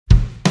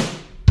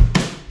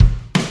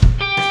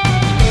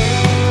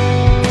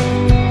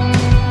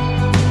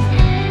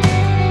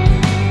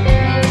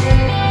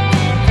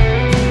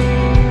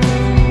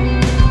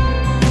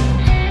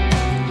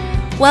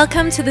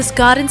Welcome to this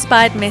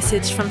God-inspired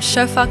message from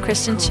Shofar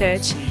Christian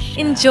Church.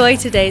 Enjoy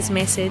today's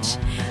message.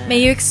 May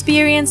you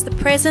experience the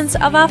presence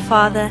of our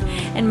Father,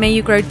 and may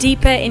you grow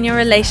deeper in your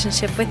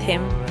relationship with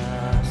Him.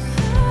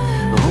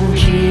 Oh,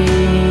 Jesus,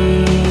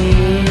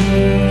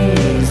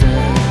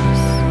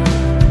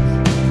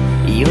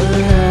 your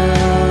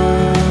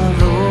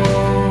love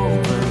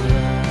over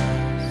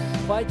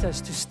us. Invite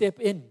us to step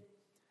in.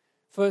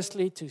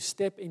 Firstly, to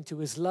step into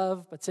His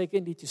love, but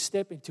secondly, to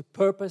step into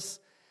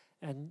purpose.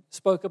 And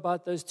spoke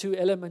about those two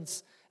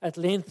elements at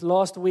length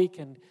last week,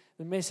 and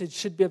the message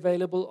should be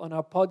available on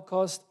our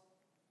podcast,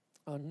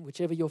 on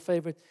whichever your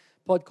favorite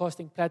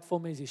podcasting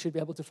platform is. You should be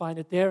able to find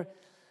it there.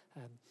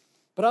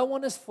 But I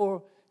want us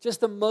for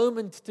just a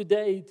moment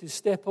today to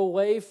step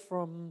away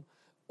from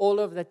all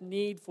of that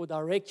need for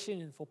direction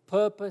and for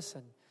purpose,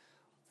 and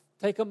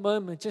take a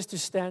moment just to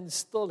stand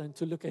still and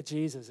to look at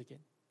Jesus again.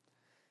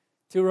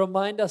 To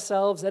remind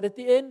ourselves that at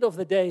the end of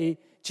the day,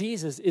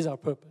 Jesus is our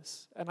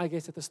purpose. And I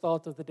guess at the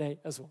start of the day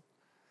as well.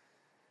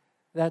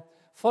 That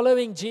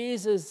following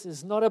Jesus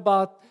is not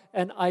about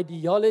an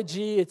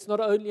ideology. It's not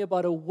only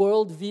about a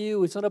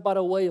worldview. It's not about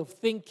a way of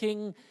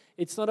thinking.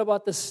 It's not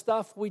about the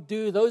stuff we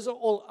do. Those are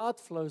all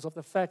outflows of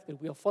the fact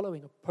that we are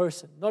following a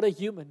person. Not a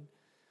human,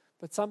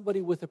 but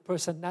somebody with a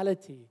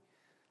personality.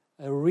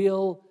 A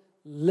real,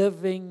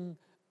 living,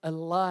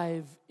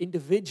 alive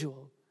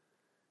individual.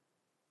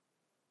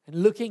 And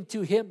looking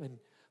to Him and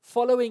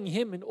following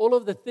Him, and all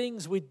of the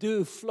things we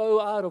do flow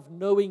out of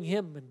knowing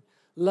Him and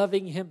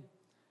loving Him.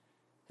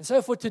 And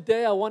so for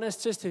today, I want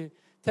us just to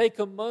take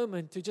a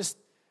moment to just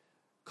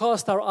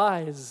cast our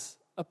eyes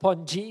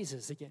upon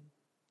Jesus again.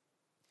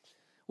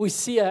 We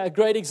see a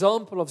great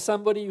example of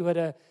somebody who had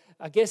a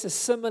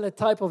similar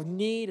type of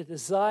need, a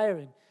desire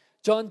in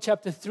John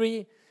chapter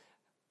 3.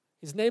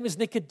 His name is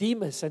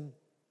Nicodemus, and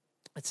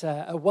it's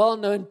a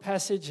well-known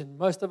passage, and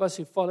most of us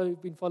who've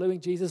been following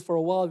Jesus for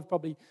a while, we've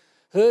probably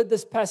heard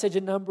this passage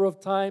a number of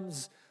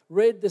times,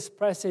 read this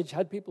passage,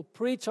 had people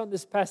preach on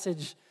this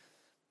passage,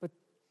 but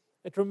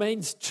it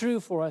remains true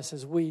for us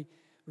as we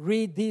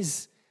read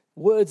these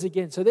words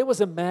again. So there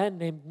was a man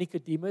named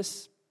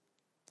Nicodemus.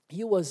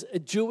 He was a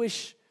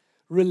Jewish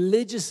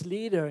religious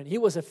leader, and he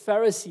was a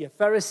Pharisee. A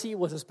Pharisee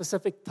was a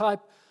specific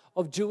type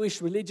of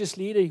Jewish religious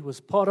leader. He was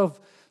part of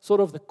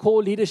sort of the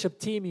core leadership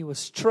team. He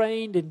was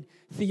trained in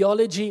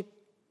theology.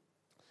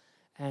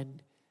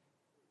 And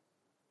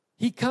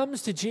he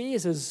comes to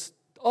Jesus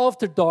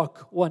after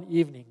dark one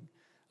evening.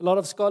 A lot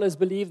of scholars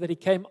believe that he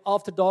came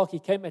after dark. He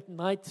came at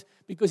night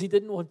because he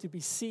didn't want to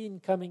be seen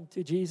coming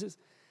to Jesus.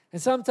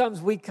 And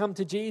sometimes we come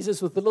to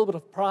Jesus with a little bit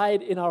of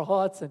pride in our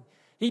hearts. And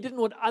he didn't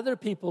want other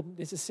people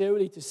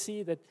necessarily to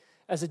see that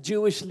as a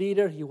Jewish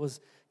leader, he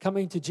was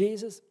coming to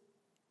Jesus.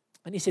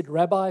 And he said,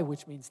 Rabbi,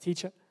 which means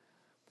teacher,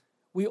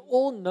 we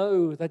all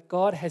know that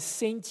God has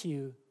sent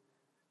you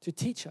to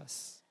teach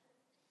us.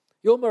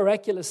 Your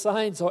miraculous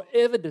signs are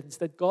evidence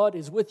that God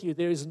is with you.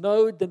 There is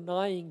no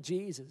denying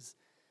Jesus,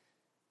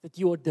 that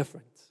you are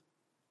different.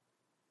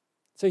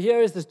 So here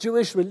is this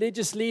Jewish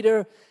religious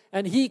leader,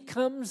 and he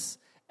comes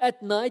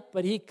at night,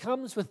 but he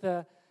comes with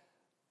a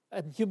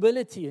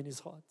humility in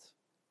his heart.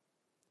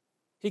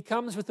 He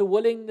comes with a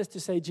willingness to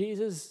say,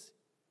 Jesus,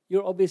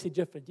 you're obviously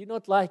different. You're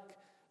not like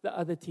the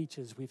other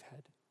teachers we've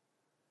had.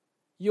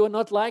 You are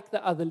not like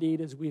the other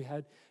leaders we've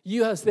had.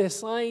 You have their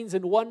signs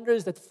and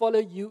wonders that follow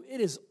you.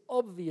 It is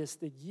obvious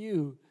that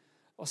you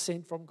are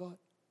sent from God.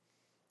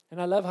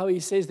 And I love how he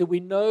says that we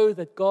know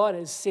that God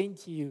has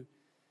sent you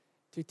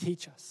to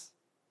teach us.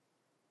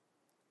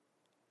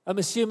 I'm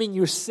assuming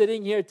you're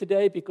sitting here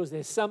today because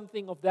there's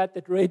something of that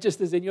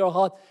registers in your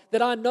heart,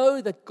 that I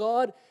know that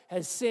God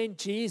has sent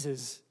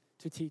Jesus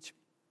to teach me.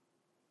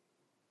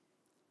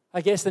 I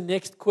guess the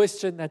next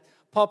question that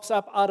pops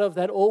up out of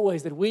that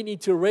always that we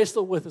need to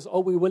wrestle with is, are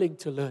we willing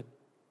to learn?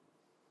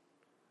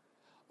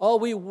 Are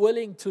we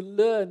willing to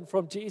learn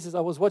from Jesus?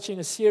 I was watching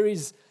a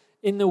series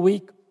in the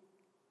week,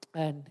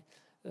 and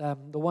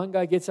the one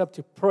guy gets up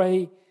to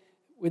pray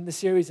in the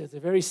series. It's a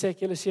very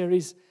secular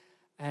series,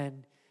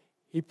 and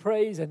he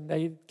prays, and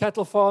they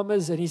cattle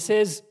farmers, and he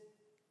says,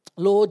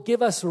 Lord,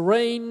 give us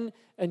rain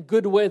and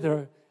good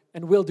weather,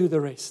 and we'll do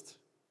the rest.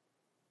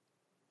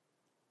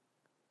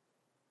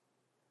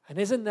 And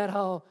isn't that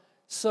how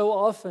so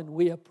often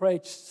we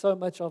approach so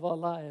much of our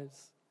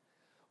lives?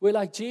 We're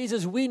like,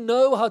 Jesus, we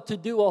know how to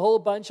do a whole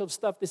bunch of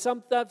stuff. There's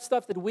some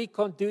stuff that we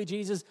can't do,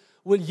 Jesus.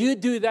 Will you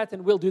do that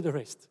and we'll do the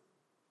rest?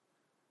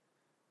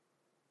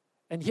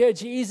 And here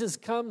Jesus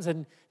comes,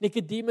 and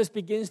Nicodemus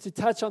begins to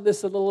touch on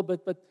this a little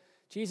bit. But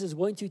Jesus,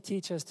 won't you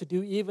teach us to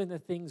do even the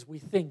things we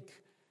think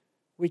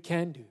we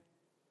can do?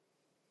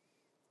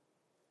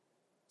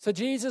 So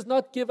Jesus,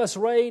 not give us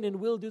rain and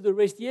we'll do the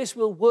rest. Yes,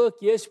 we'll work.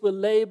 Yes, we'll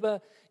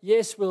labor.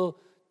 Yes, we'll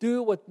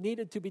do what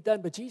needed to be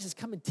done. But Jesus,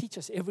 come and teach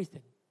us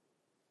everything.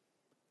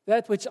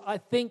 That which I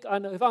think I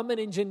know. If I'm an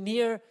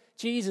engineer,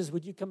 Jesus,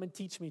 would you come and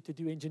teach me to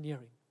do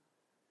engineering?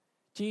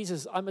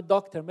 Jesus, I'm a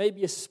doctor,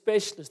 maybe a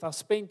specialist. I've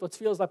spent what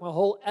feels like my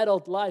whole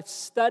adult life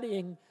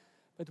studying,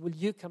 but will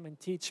you come and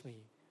teach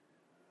me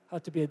how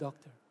to be a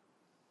doctor?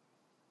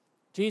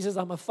 Jesus,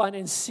 I'm a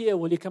financier.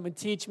 Will you come and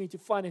teach me to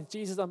finance?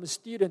 Jesus, I'm a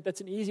student.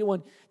 That's an easy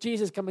one.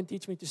 Jesus, come and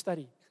teach me to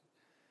study.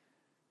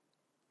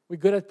 We're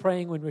good at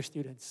praying when we're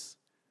students,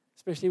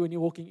 especially when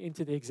you're walking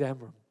into the exam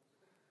room.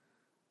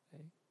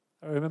 Okay?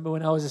 I remember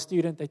when I was a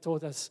student, they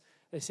taught us,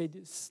 they said,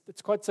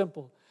 it's quite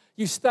simple.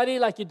 You study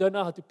like you don't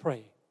know how to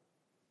pray,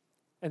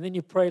 and then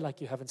you pray like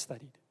you haven't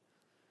studied.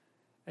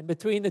 And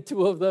between the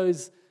two of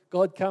those,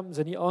 God comes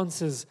and He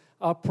answers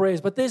our prayers.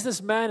 But there's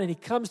this man, and he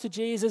comes to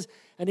Jesus,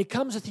 and he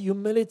comes with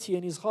humility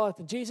in his heart.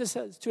 And Jesus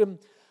says to him,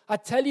 I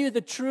tell you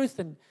the truth.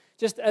 And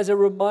just as a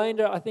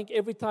reminder, I think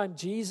every time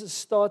Jesus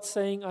starts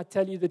saying, I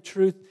tell you the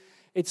truth,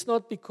 it's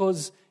not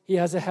because He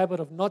has a habit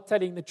of not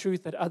telling the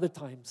truth at other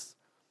times.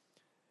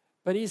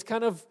 But He's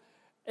kind of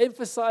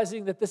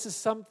emphasizing that this is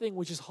something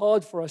which is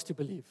hard for us to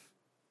believe.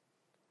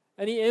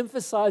 And He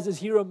emphasizes,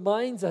 He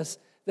reminds us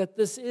that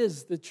this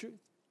is the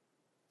truth.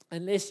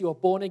 Unless you are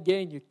born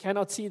again, you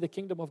cannot see the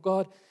kingdom of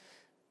God.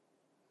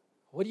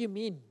 What do you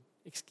mean?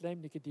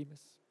 Exclaimed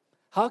Nicodemus.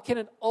 How can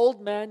an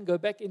old man go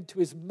back into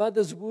his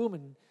mother's womb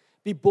and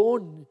be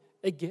born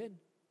again?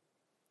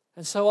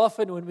 And so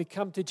often when we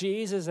come to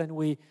Jesus and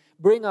we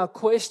bring our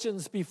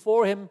questions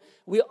before Him,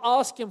 we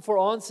ask Him for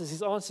answers.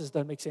 His answers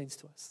don't make sense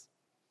to us.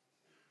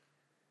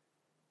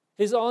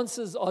 His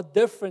answers are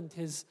different.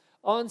 His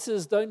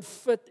answers don't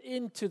fit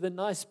into the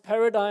nice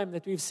paradigm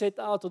that we've set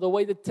out or the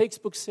way the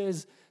textbook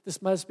says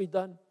this must be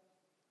done.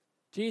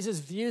 Jesus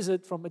views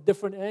it from a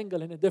different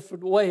angle, in a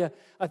different way.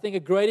 I think a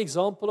great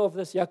example of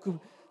this, Jakub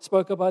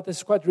spoke about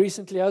this quite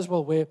recently as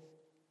well, where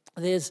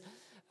there's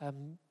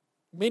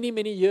many,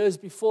 many years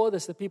before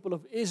this, the people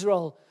of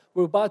Israel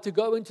were about to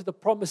go into the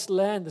promised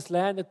land, this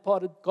land that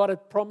God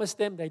had promised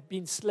them. They'd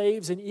been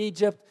slaves in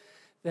Egypt.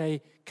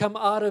 They come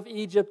out of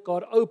Egypt.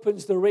 God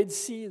opens the Red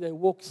Sea. They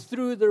walk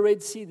through the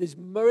Red Sea. These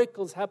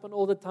miracles happen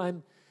all the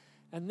time.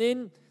 And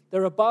then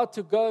they're about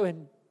to go,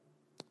 and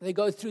they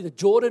go through the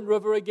Jordan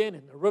River again,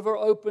 and the river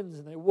opens,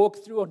 and they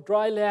walk through on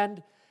dry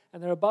land,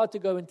 and they're about to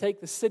go and take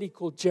the city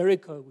called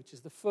Jericho, which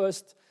is the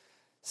first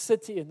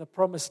city in the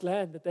promised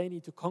land that they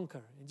need to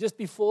conquer. And just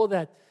before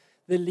that,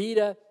 the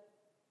leader,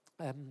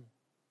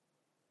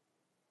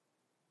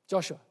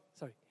 Joshua,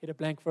 hit a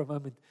blank for a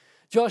moment.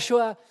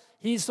 Joshua,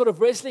 he's sort of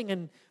wrestling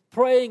and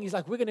praying. He's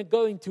like, we're going to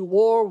go into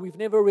war. We've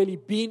never really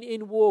been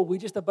in war. We're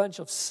just a bunch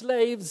of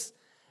slaves.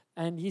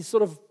 And he's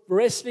sort of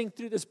wrestling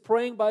through this,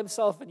 praying by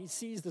himself, and he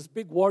sees this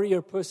big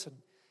warrior person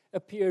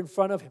appear in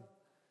front of him.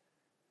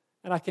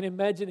 And I can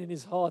imagine in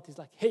his heart, he's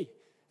like, hey,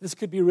 this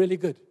could be really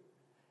good.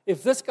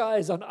 If this guy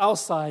is on our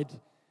side,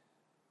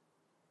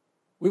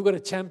 we've got a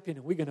champion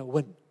and we're going to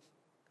win.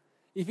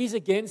 If he's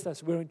against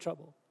us, we're in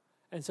trouble.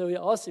 And so he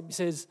asks him, he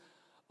says,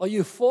 are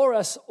you for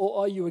us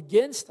or are you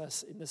against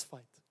us in this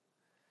fight?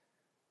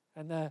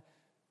 And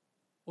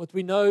what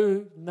we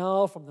know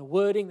now from the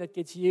wording that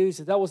gets used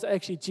is that was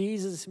actually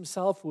Jesus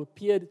Himself who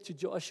appeared to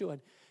Joshua.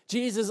 And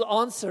Jesus'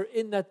 answer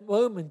in that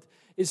moment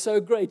is so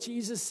great.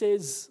 Jesus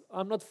says,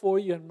 I'm not for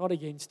you, I'm not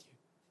against you.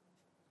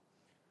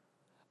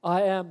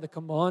 I am the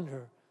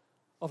commander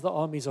of the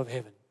armies of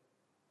heaven.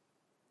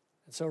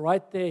 And so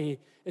right there,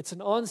 it's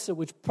an answer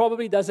which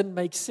probably doesn't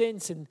make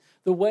sense in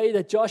the way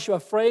that Joshua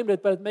framed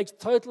it, but it makes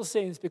total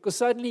sense because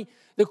suddenly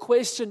the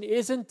question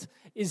isn't,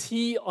 is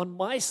he on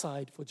my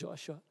side for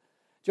Joshua?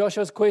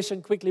 Joshua's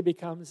question quickly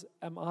becomes,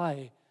 am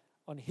I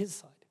on his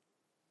side?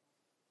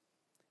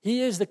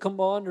 He is the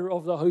commander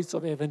of the hosts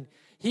of heaven.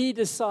 He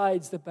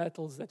decides the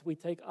battles that we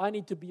take. I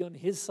need to be on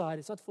his side.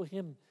 It's not for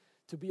him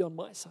to be on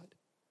my side.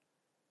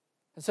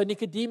 And so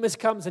Nicodemus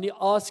comes and he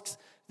asks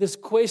this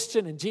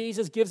question, and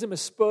Jesus gives him a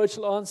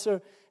spiritual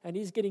answer, and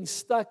he's getting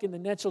stuck in the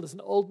natural. Does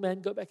an old man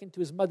go back into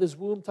his mother's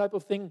womb type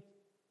of thing?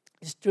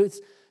 His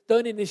truths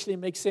don't initially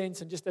make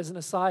sense. And just as an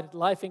aside, at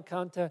Life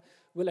Encounter,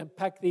 we'll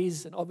unpack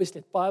these. And obviously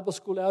at Bible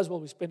school as well,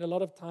 we spend a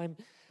lot of time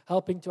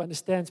helping to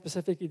understand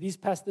specifically this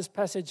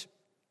passage.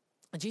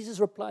 And Jesus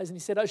replies, and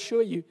He said, I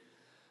assure you,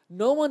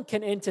 no one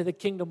can enter the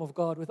kingdom of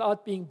God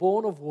without being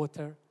born of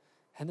water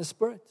and the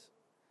Spirit.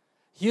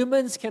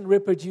 Humans can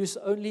reproduce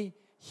only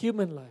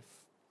human life,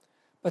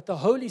 but the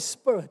Holy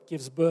Spirit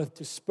gives birth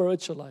to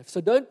spiritual life.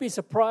 So don't be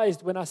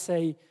surprised when I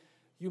say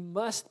you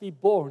must be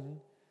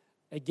born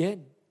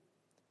again.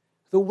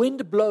 The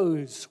wind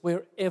blows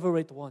wherever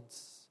it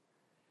wants.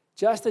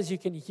 Just as you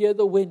can hear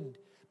the wind,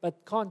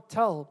 but can't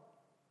tell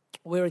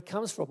where it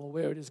comes from or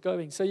where it is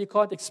going. So you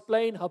can't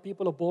explain how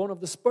people are born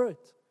of the Spirit.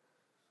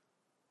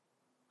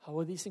 How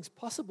are these things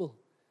possible?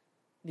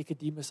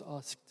 Nicodemus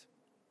asked.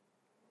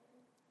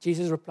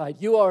 Jesus replied,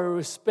 you are a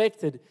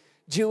respected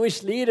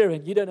Jewish leader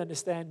and you don't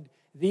understand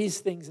these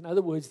things. In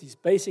other words, these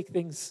basic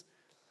things.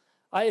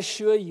 I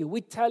assure you,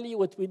 we tell you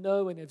what we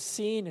know and have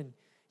seen, and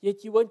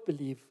yet you won't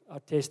believe our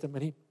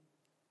testimony.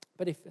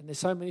 And there's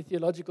so many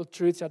theological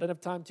truths, I don't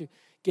have time to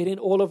get in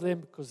all of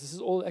them because this is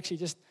all actually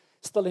just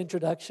still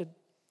introduction.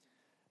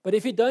 But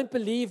if you don't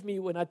believe me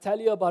when I tell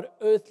you about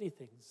earthly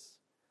things,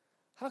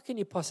 how can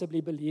you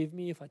possibly believe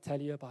me if I tell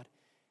you about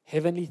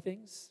heavenly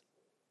things?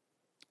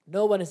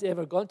 No one has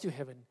ever gone to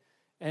heaven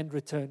and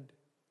returned.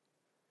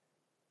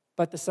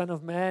 But the Son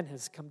of Man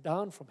has come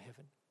down from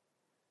heaven.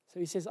 So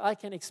he says, I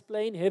can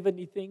explain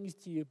heavenly things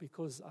to you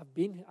because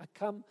I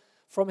come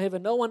from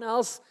heaven. No one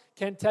else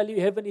can tell you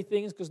heavenly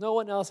things because no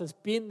one else has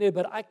been there,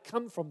 but I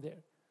come from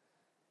there.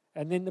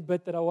 And then the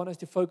bit that I want us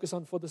to focus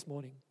on for this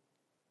morning.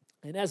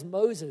 And as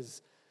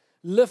Moses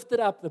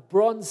lifted up the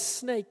bronze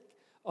snake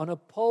on a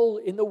pole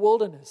in the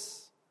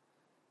wilderness,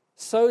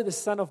 so the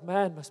Son of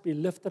Man must be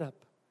lifted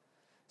up,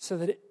 so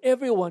that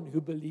everyone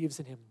who believes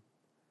in him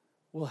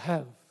will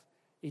have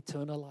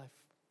eternal life.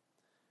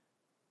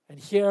 And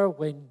here,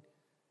 when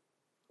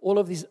all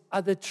of these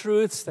other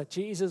truths that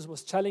Jesus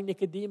was telling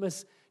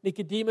Nicodemus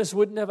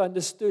wouldn't have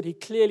understood. He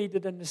clearly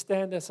didn't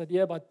understand this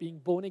idea about being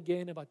born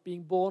again, about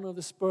being born of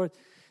the Spirit.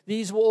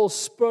 These were all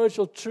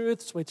spiritual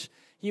truths which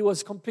he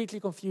was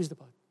completely confused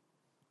about.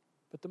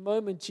 But the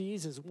moment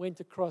Jesus went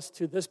across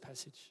to this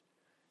passage,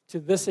 to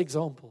this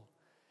example,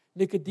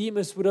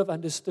 Nicodemus would have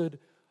understood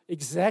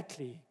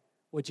exactly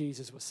what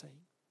Jesus was saying.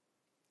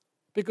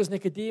 Because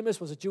Nicodemus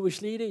was a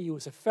Jewish leader, he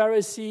was a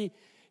Pharisee,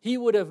 he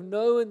would have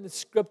known the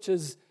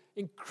scriptures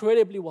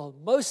incredibly well.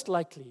 Most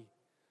likely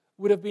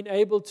would have been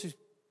able to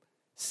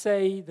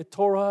say the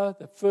Torah,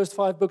 the first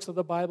 5 books of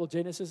the Bible,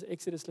 Genesis,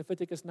 Exodus,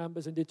 Leviticus,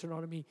 Numbers, and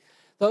Deuteronomy.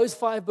 Those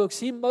 5 books,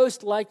 he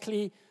most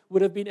likely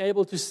would have been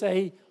able to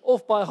say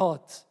off by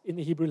heart in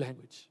the Hebrew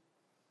language.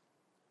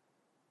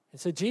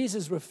 And so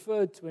Jesus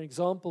referred to an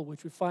example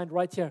which we find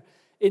right here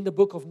in the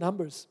book of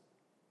Numbers.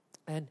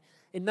 And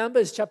in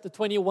Numbers chapter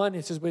 21,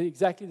 this is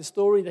exactly the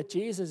story that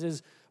Jesus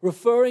is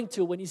referring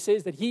to when he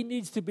says that he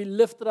needs to be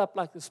lifted up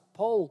like this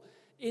pole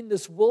in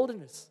this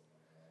wilderness.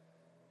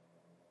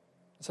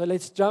 So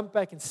let's jump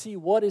back and see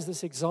what is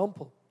this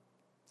example.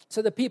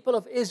 So the people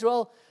of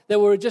Israel, they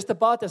were just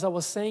about, as I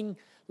was saying,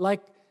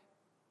 like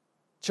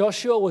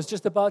Joshua was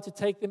just about to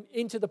take them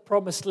into the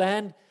promised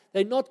land.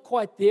 They're not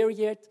quite there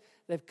yet.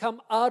 They've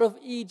come out of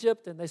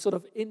Egypt and they're sort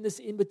of in this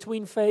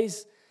in-between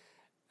phase.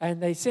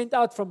 And they sent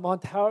out from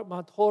Mount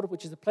Hor,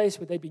 which is the place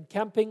where they've been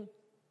camping,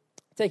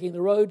 taking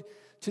the road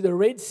to the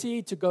Red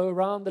Sea to go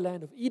around the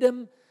land of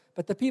Edom.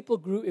 But the people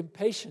grew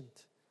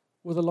impatient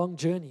with a long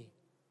journey.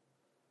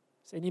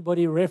 Is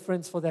anybody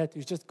reference for that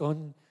who's just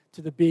gone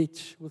to the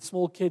beach with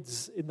small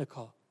kids in the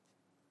car?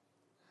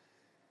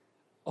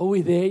 Are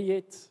we there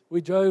yet?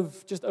 We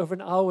drove just over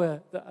an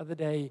hour the other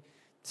day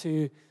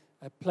to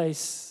a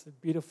place, a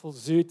beautiful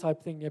zoo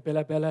type thing near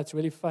Bella Bella. It's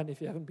really fun.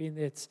 If you haven't been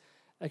there, it's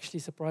actually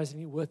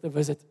surprisingly worth a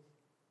visit.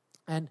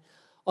 And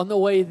on the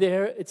way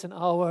there, it's an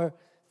hour,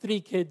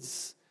 3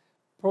 kids,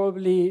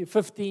 probably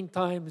 15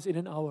 times in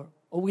an hour.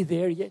 Are we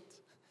there yet?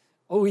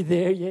 Are we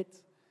there yet?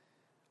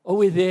 Are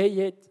we there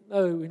yet?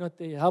 No, we're not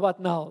there. How about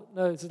now?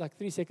 No, it's like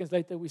 3 seconds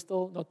later, we're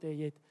still not there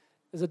yet.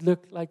 Does it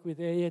look like we're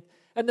there yet?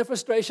 And the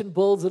frustration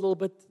builds a little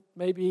bit,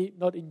 maybe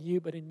not in you,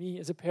 but in me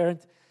as a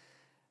parent.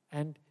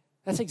 And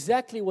that's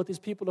exactly what these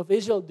people of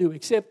Israel do,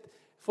 except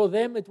for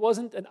them, it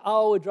wasn't an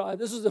hour drive.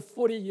 This was a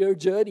 40-year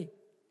journey.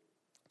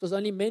 It was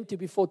only meant to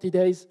be 40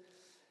 days.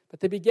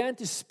 But they began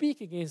to speak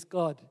against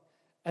God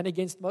and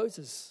against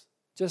Moses.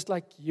 Just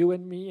like you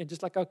and me and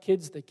just like our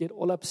kids, they get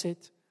all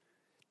upset.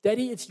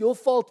 Daddy, it's your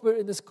fault we're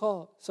in this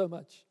car so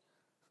much.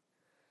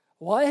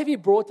 Why have you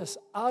brought us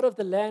out of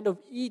the land of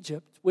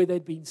Egypt, where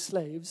they'd been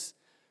slaves,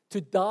 to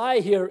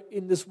die here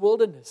in this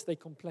wilderness? They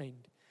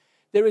complained.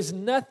 There is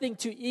nothing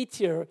to eat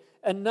here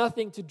and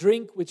nothing to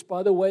drink, which,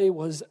 by the way,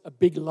 was a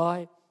big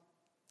lie.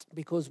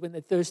 Because when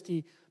they're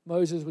thirsty,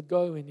 Moses would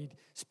go and he'd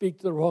speak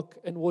to the rock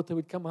and water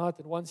would come out.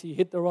 And once he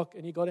hit the rock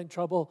and he got in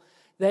trouble,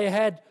 they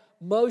had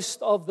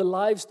most of the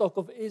livestock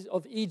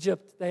of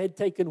Egypt they had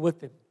taken with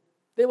them.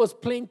 There was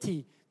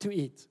plenty to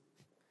eat.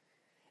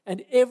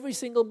 And every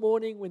single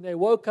morning when they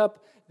woke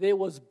up, there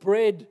was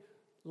bread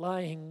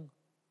lying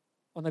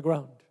on the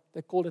ground.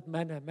 They called it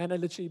manna. Manna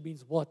literally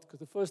means what? Because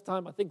the first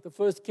time, I think the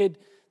first kid,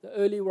 the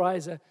early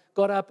riser,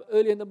 got up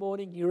early in the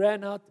morning. He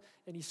ran out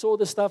and he saw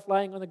the stuff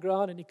lying on the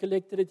ground and he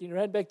collected it. He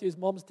ran back to his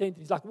mom's tent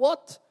and he's like,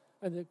 what?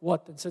 And they're,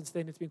 what? And since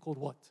then it's been called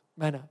what?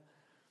 Manna.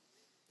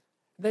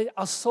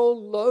 Our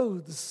soul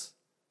loathes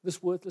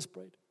this worthless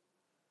bread.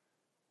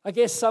 I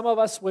guess some of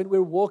us, when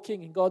we're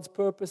walking in God's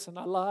purpose in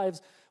our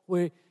lives,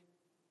 we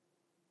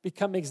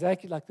become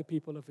exactly like the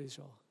people of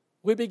Israel.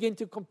 We begin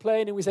to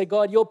complain and we say,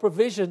 God, your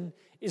provision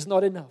is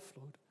not enough,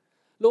 Lord.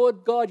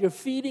 Lord God, you're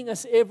feeding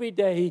us every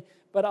day,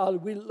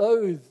 but we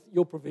loathe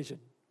your provision.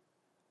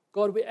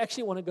 God, we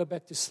actually want to go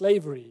back to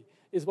slavery,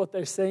 is what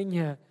they're saying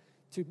here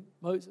to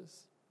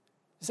Moses.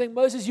 They're saying,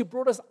 Moses, you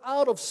brought us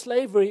out of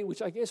slavery,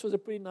 which I guess was a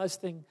pretty nice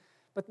thing,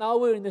 but now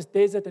we're in this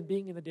desert and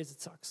being in the desert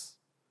sucks.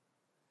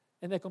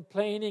 And they're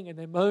complaining and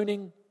they're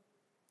moaning.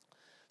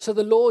 So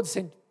the Lord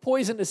sent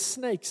poisonous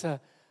snakes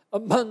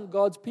among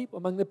God's people,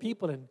 among the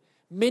people, and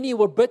many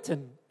were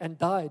bitten and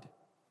died.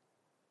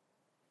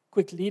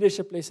 Quick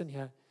leadership lesson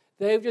here.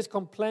 They've just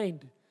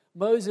complained.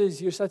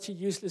 Moses, you're such a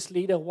useless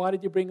leader. Why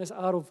did you bring us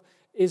out of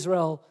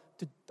Israel,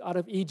 out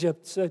of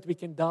Egypt, so that we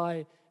can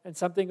die? And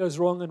something goes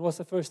wrong, and what's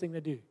the first thing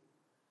they do?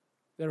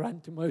 They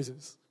run to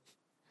Moses.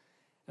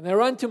 And they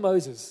run to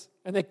Moses,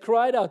 and they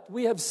cried out,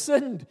 we have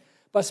sinned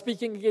by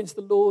speaking against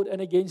the Lord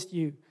and against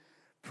you.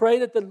 Pray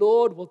that the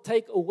Lord will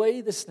take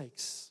away the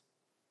snakes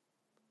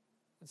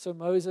And so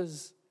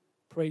Moses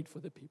prayed for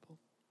the people.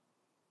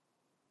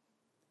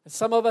 And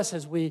some of us,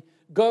 as we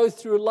go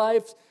through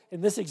life,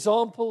 in this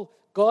example,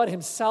 God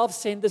himself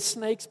sent the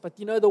snakes. But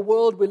you know, the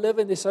world we live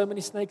in, there's so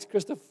many snakes.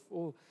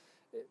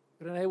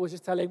 Renee was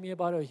just telling me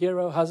about her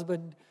hero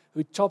husband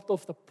who chopped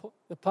off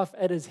the puff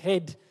adder's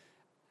head.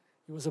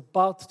 He was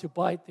about to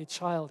bite their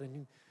child,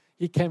 and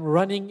he came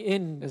running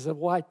in as a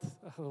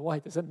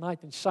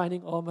knight in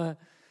shining armor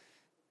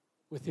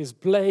with his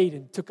blade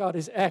and took out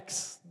his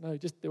axe. No,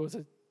 just there was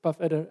a puff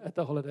adder at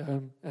the holiday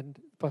home, and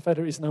puff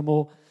adder is no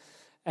more.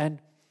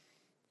 And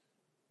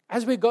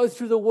as we go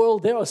through the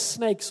world, there are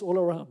snakes all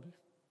around.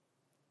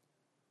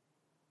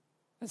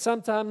 And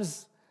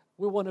sometimes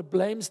we want to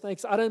blame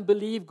snakes. I don't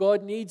believe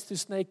God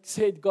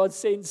God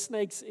sends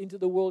snakes into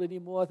the world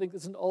anymore. I think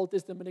it's an Old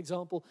Testament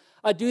example.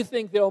 I do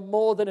think there are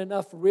more than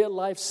enough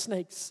real-life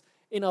snakes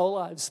in our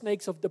lives.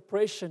 Snakes of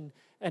depression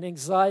and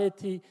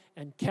anxiety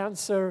and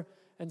cancer,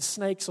 and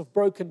snakes of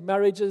broken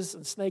marriages,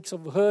 and snakes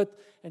of hurt,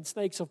 and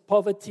snakes of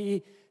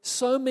poverty.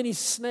 So many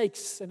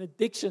snakes and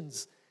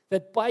addictions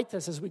that bite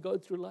us as we go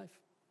through life.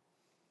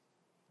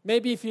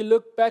 Maybe if you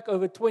look back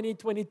over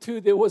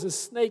 2022, there was a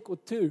snake or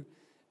two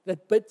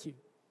that bit you.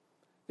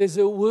 There's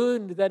a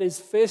wound that is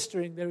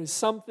festering. There is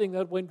something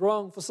that went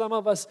wrong. For some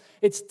of us,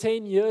 it's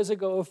 10 years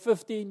ago or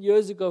 15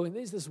 years ago, and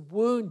there's this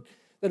wound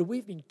that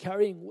we've been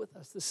carrying with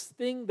us, this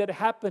thing that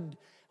happened.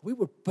 We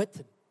were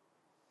bitten.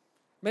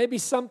 Maybe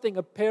something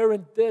a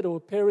parent did or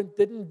a parent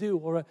didn't do,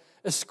 or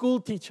a school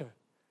teacher.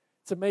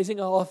 It's amazing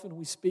how often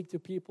we speak to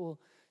people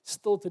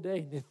still today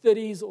in their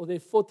 30s or their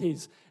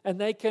 40s, and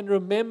they can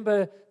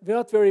remember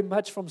not very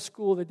much from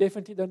school. They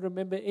definitely don't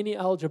remember any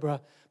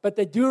algebra, but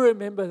they do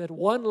remember that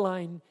one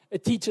line a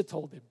teacher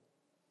told them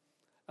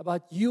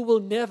about, you will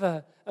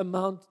never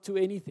amount to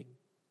anything.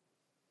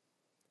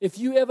 If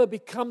you ever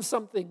become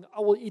something, I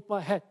will eat my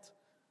hat.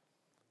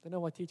 I don't know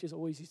why teachers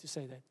always used to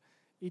say that.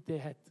 Eat their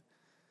hat.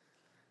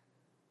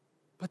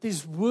 But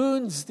these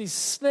wounds, these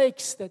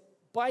snakes that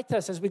bite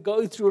us as we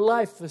go through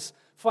life, this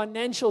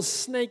financial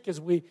snake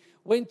as we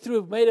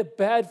made a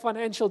bad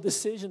financial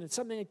decision. It's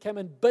something that came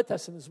and bit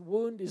us, and this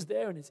wound is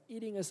there, and it's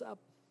eating us up.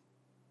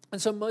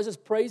 And so Moses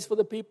prays for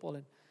the people,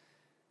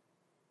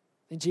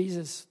 and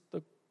Jesus,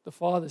 the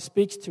Father,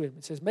 speaks to him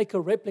and says, make a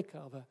replica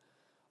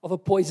of a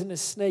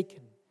poisonous snake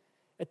and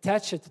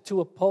attach it to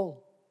a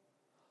pole.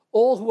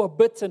 All who are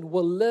bitten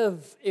will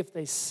live if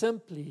they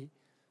simply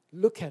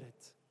look at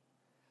it.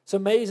 So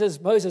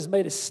Moses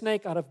made a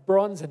snake out of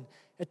bronze and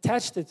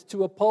attached it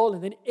to a pole,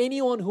 and then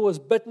anyone who was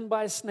bitten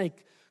by a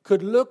snake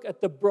could look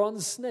at the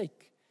bronze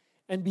snake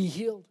and be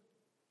healed.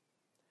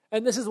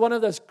 And this is one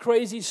of those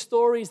crazy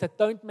stories that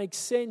don't make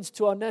sense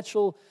to our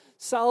natural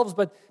selves,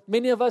 but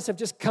many of us have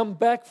just come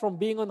back from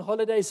being on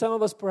holiday. Some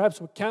of us perhaps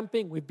were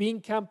camping. We've been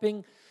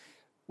camping.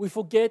 We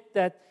forget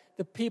that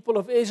the people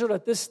of Israel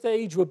at this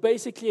stage were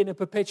basically in a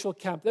perpetual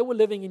camp. They were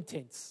living in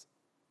tents.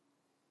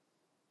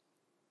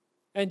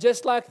 And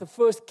just like the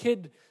first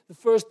kid, the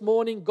first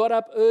morning, got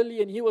up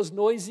early and he was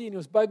noisy and he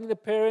was bugging the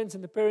parents,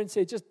 and the parents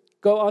said, just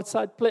go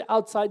outside, play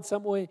outside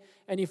somewhere.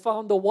 And he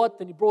found the what,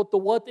 and he brought the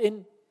what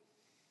in.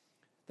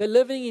 They're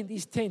living in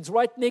these tents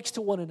right next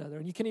to one another.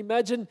 And you can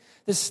imagine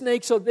the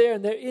snakes are there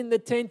and they're in the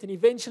tent. And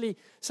eventually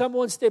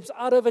someone steps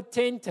out of a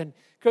tent, and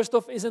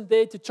Christoph isn't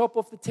there to chop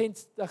off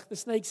the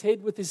snake's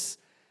head with his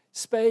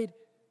spade.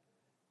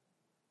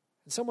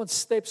 And someone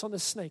steps on the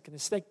snake and the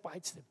snake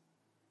bites them.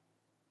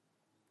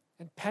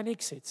 And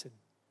panic sets in.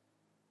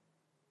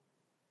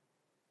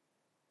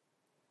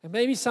 And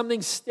maybe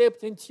something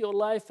stepped into your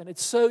life, and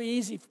it's so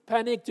easy for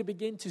panic to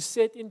begin to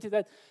set into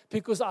that,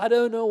 because I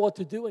don't know what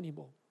to do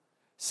anymore.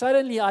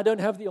 Suddenly, I don't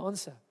have the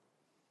answer.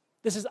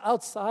 This is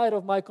outside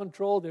of my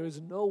control. There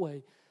is no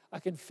way I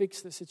can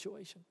fix the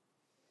situation.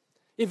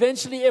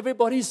 Eventually,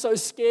 everybody's so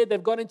scared,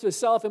 they've gone into a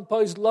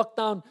self-imposed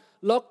lockdown,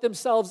 locked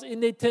themselves in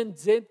their tent,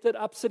 zipped it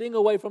up, sitting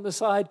away from the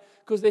side,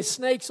 because there's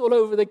snakes all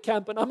over the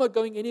camp, and I'm not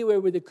going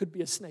anywhere where there could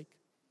be a snake.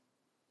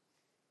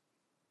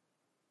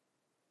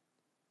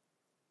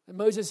 And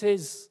Moses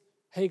says,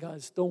 hey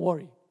guys, don't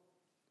worry.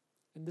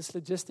 And this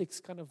logistics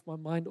kind of, my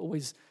mind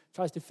always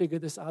tries to figure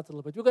this out a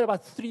little bit. We've got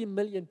about 3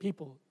 million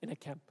people in a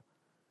camp.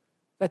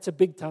 That's a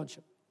big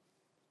township,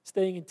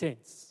 staying in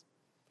tents.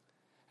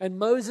 And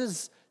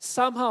Moses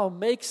somehow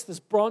makes this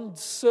bronze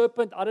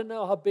serpent, I don't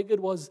know how big it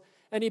was,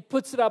 and he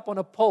puts it up on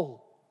a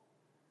pole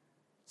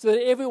so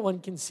that everyone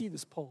can see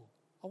this pole.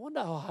 I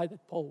wonder how high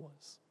that pole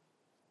was.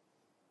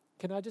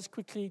 Can I just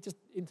quickly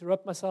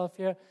interrupt myself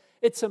here?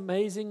 It's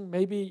amazing,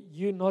 maybe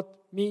you, not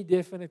me,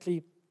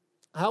 definitely,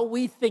 how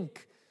we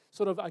think,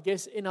 sort of, I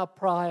guess, in our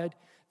pride,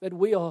 that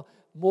we are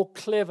more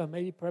clever,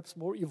 maybe perhaps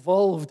more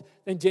evolved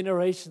than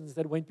generations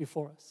that went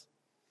before us.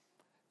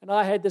 And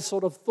I had this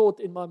sort of thought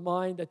in my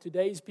mind that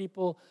today's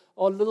people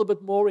are a little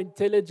bit more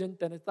intelligent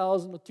than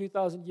 1,000 or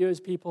 2,000 years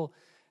people.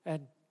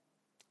 And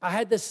I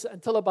had this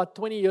until about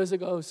 20 years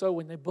ago or so,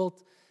 when they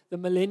built the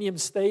Millennium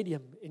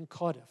Stadium in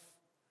Cardiff.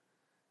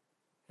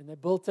 And they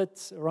built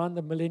it around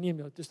the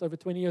millennium, just over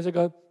 20 years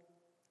ago.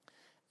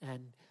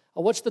 And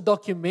I watched the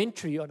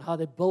documentary on how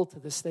they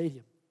built the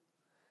stadium.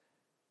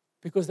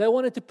 because they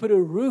wanted to put a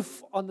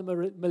roof on the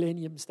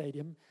Millennium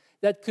Stadium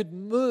that could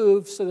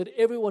move so that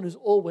everyone is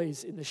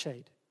always in the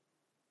shade.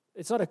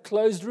 It's not a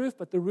closed roof,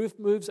 but the roof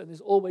moves and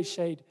there's always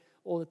shade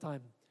all the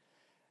time.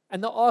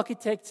 And the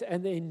architects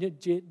and the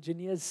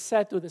engineers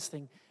sat with this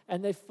thing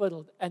and they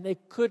fiddled and they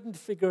couldn't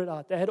figure it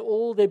out. They had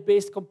all their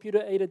best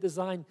computer-aided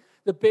design,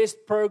 the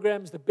best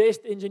programs, the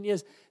best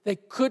engineers. They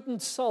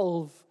couldn't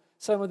solve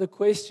some of the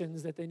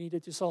questions that they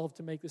needed to solve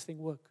to make this thing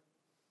work.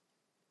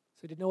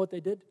 So do you know what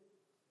they did?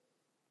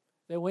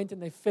 They went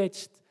and they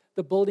fetched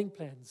the building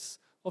plans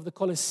of the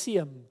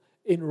Colosseum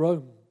in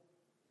Rome.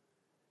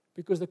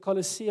 Because the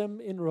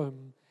Colosseum in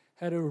Rome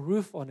had a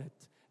roof on it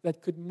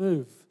that could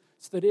move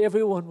so that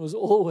everyone was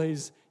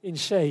always in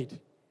shade.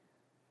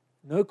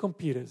 No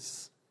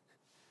computers,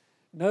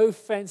 no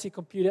fancy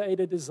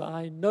computer-aided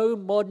design, no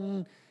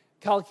modern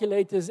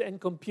calculators and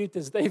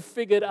computers. They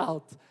figured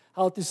out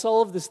how to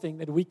solve this thing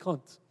that we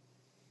can't.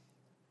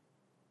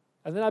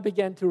 And then I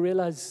began to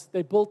realize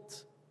they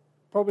built,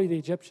 probably the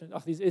Egyptians,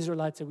 these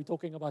Israelites that we're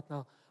talking about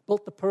now,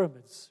 built the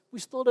pyramids. We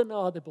still don't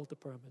know how they built the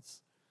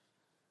pyramids.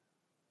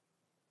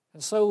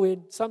 And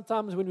so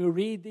sometimes when we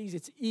read these,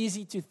 it's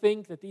easy to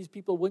think that these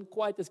people weren't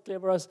quite as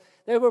clever as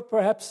they were,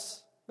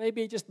 perhaps,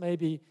 maybe, just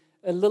maybe,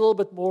 a little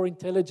bit more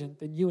intelligent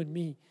than you and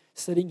me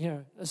sitting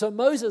here. And so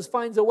Moses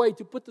finds a way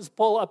to put this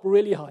pole up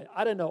really high.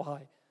 I don't know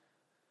high.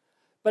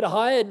 But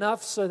high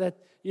enough so that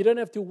you don't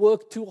have to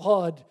work too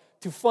hard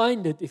to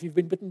find it if you've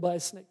been bitten by a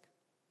snake.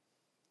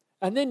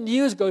 And then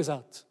news goes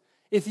out.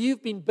 If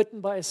you've been bitten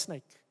by a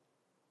snake,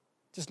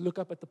 just look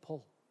up at the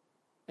pole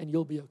and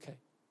you'll be okay.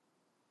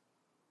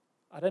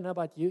 I don't know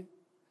about you.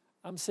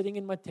 I'm sitting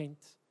in my tent.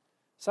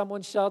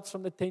 Someone shouts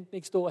from the tent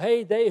next door,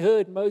 hey, they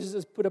heard Moses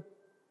has put a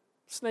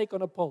snake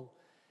on a pole.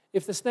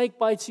 If the snake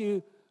bites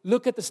you,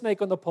 look at the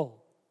snake on the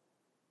pole.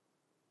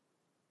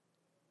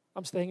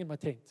 I'm staying in my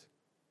tent.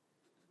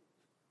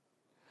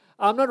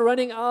 I'm not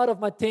running out of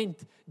my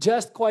tent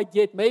just quite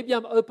yet. Maybe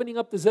I'm opening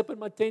up the zip in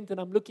my tent and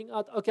I'm looking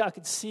out. Okay, I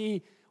can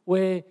see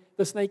where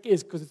the snake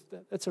is because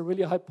that's a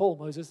really high pole,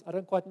 Moses. I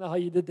don't quite know how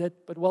you did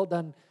that, but well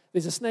done.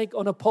 There's a snake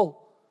on a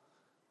pole.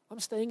 I'm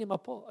staying in my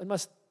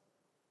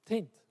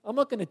tent. I'm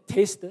not going to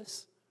test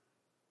this.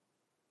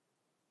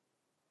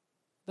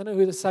 I don't know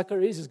who the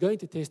sucker is who's going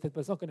to test it, but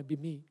it's not going to be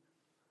me.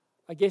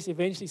 I guess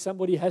eventually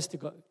somebody has to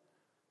go.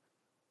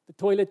 The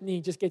toilet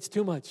need just gets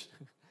too much.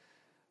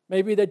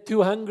 Maybe they're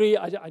too hungry.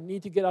 I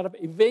need to get out of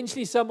it.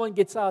 Eventually someone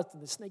gets out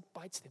and the snake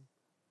bites them.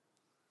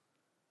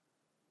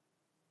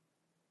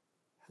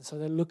 And so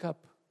they look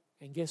up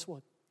and guess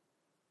what?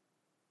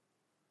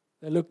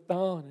 They look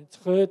down and it's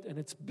hurt and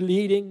it's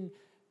bleeding.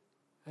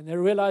 And they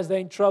realize they're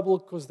in trouble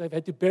because they've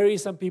had to bury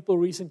some people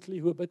recently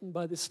who were bitten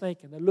by the snake.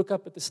 And they look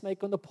up at the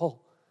snake on the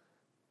pole.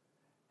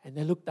 And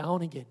they look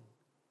down again.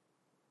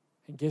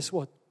 And guess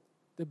what?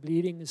 The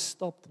bleeding is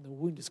stopped and the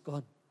wound is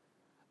gone.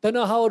 Don't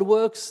know how it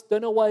works.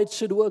 Don't know why it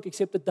should work,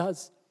 except it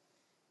does.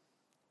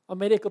 Our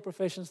medical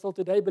profession still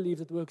today believes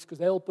it works because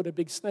they all put a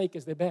big snake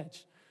as their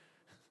badge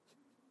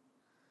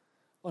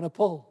on a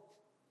pole.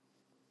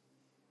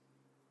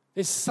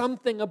 There's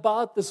something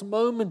about this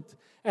moment.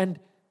 And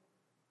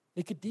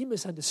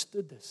Nicodemus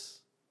understood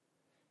this.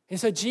 And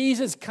so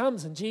Jesus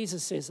comes and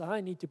Jesus says,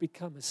 I need to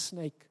become a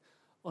snake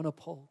on a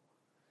pole.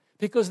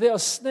 Because there are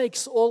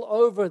snakes all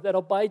over that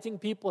are biting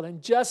people.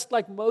 And just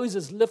like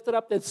Moses lifted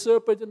up that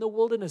serpent in the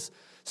wilderness,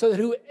 so that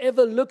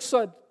whoever looks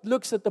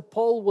at the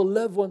pole will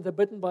live when they're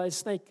bitten by a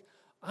snake,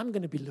 I'm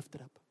going to be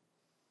lifted up.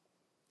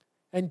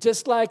 And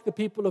just like the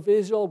people of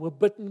Israel were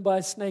bitten by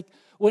a snake,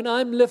 when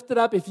I'm lifted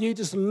up, if you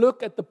just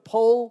look at the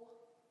pole,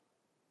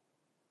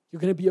 you're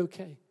going to be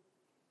okay.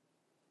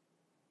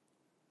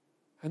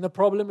 And the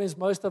problem is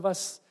most of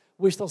us,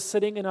 we're still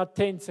sitting in our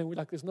tents and we're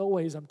like, there's no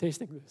ways I'm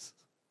testing this.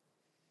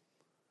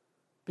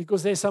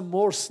 Because there's some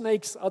more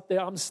snakes out there.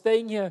 I'm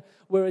staying here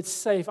where it's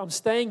safe. I'm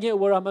staying here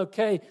where I'm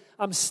okay.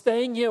 I'm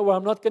staying here where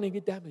I'm not going to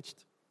get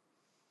damaged.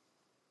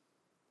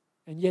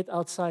 And yet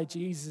outside,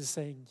 Jesus is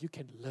saying, you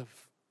can live.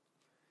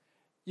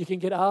 You can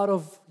get out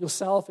of your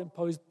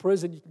self-imposed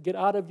prison. You can get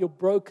out of your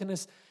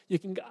brokenness. You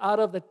can get out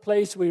of that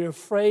place where you're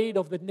afraid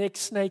of the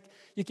next snake.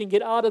 You can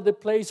get out of the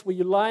place where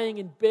you're lying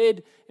in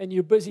bed and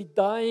you're busy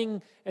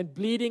dying and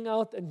bleeding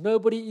out and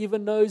nobody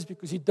even knows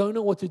because you don't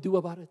know what to do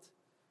about it.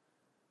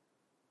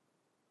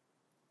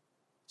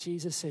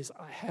 Jesus says,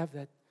 I have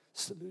that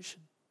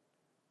solution.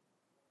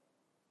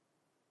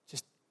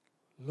 Just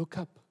look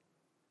up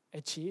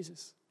at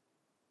Jesus.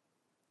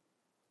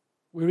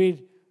 We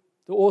read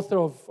the author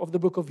of the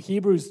book of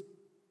Hebrews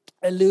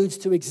alludes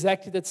to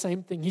exactly that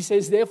same thing. He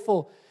says,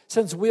 therefore,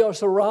 since we are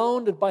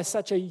surrounded by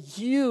such a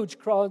huge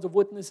crowd of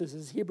witnesses,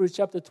 as Hebrews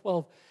chapter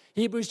 12,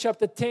 Hebrews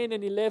chapter 10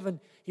 and 11,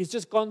 he's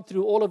just gone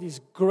through all of these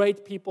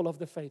great people of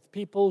the faith.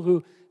 People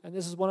who, and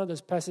this is one of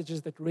those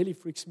passages that really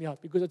freaks me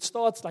out because it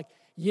starts like,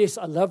 yes,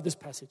 I love this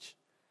passage.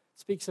 It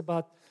speaks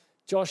about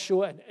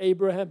Joshua and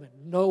Abraham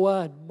and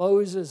Noah and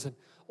Moses and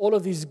all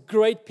of these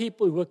great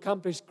people who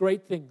accomplished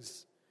great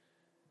things.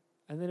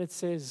 And then it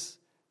says,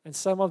 and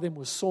some of them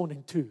were sawn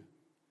in two.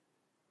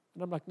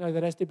 And I'm like, no,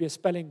 that has to be a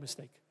spelling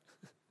mistake.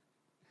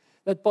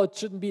 That part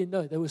shouldn't be a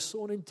no. They were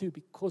sawn in two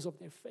because of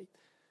their faith.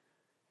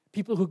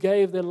 People who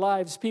gave their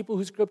lives, people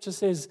who Scripture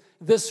says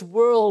this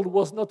world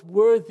was not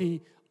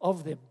worthy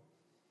of them.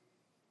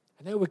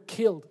 And they were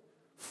killed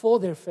for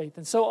their faith.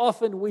 And so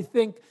often we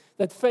think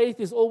that faith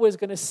is always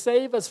going to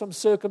save us from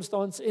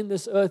circumstance in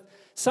this earth.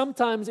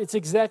 Sometimes it's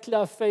exactly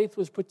our faith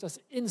which puts us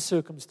in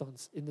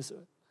circumstance in this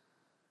earth.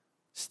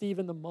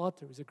 Stephen the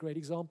martyr is a great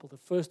example, the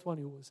first one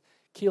who was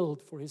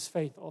killed for his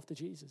faith after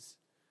Jesus.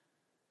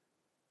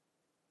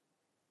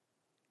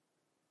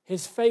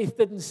 His faith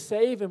didn't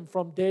save him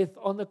from death.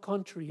 On the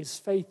contrary, his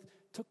faith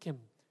took him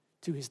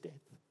to his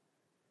death.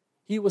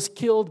 He was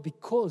killed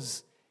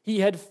because he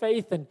had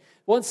faith. And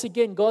once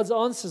again, God's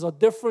answers are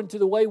different to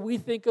the way we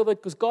think of it,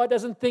 because God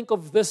doesn't think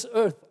of this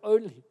earth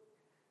only.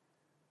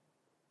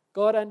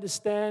 God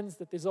understands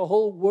that there's a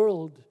whole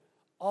world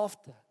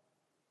after,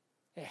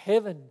 a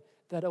heaven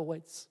that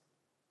awaits.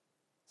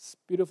 It's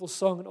a beautiful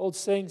song, an old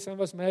saying some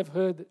of us may have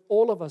heard, that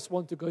all of us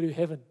want to go to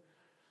heaven,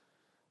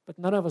 but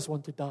none of us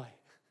want to die.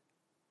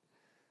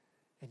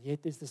 And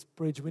yet there's this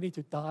bridge. We need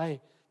to die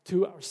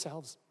to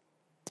ourselves.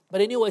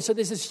 But anyway, so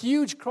there's this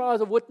huge crowd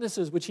of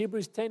witnesses, which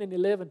Hebrews 10 and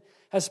 11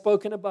 has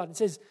spoken about. It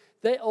says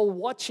they are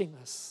watching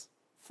us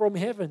from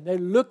heaven. They're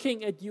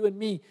looking at you and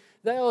me.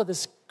 They are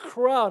this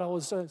crowd. I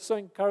was so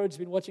encouraged,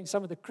 been watching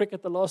some of the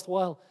cricket the last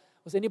while.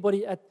 Was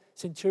anybody at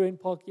Centurion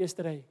Park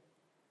yesterday?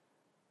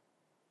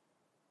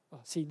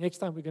 Well, see, next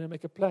time we're going to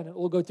make a plan and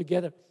all go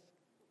together.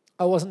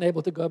 I wasn't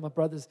able to go. My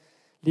brother's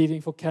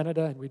leaving for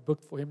Canada, and we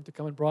booked for him to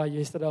come and Braai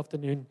yesterday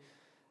afternoon.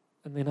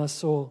 And then I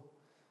saw,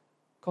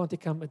 can't he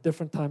come a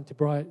different time to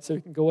Braai so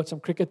we can go watch some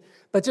cricket?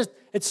 But just,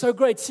 it's so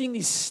great seeing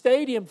this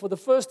stadium for the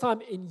first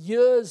time in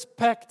years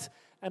packed.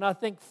 And I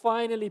think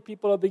finally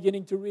people are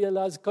beginning to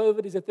realize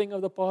COVID is a thing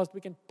of the past.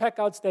 We can pack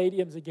out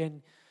stadiums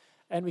again,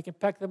 and we can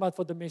pack them out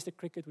for domestic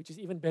cricket, which is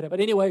even better.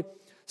 But anyway,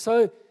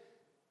 so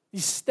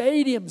these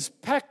stadiums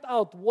packed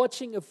out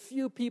watching a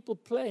few people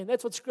play. And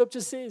that's what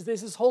Scripture says.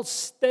 There's this whole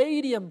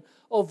stadium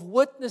of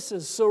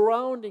witnesses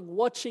surrounding,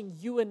 watching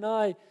you and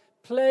I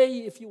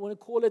play, if you want to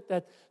call it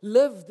that,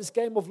 live this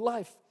game of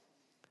life.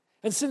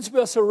 And since we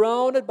are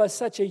surrounded by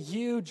such a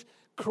huge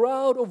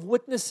crowd of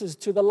witnesses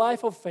to the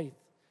life of faith,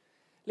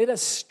 let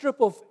us strip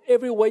off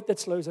every weight that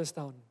slows us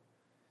down,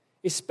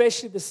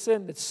 especially the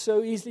sin that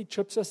so easily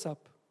trips us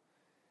up.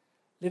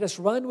 Let us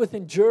run with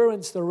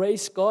endurance the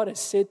race God has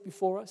set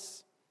before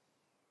us.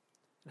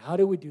 And how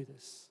do we do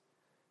this?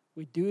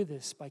 We do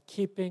this by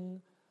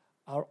keeping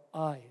our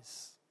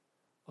eyes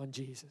on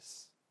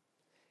Jesus,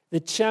 the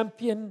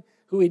champion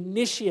who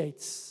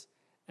initiates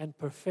and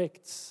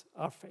perfects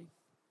our faith.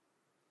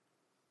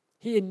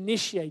 He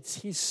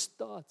initiates, He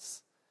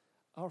starts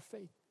our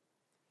faith.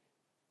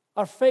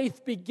 Our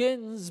faith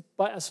begins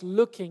by us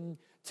looking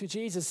to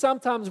Jesus.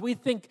 Sometimes we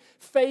think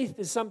faith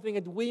is something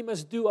that we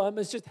must do. I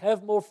must just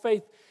have more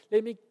faith.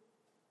 Let me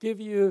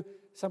give you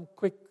some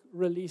quick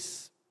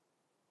release.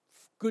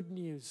 Good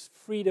news,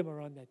 freedom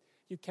around that.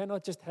 You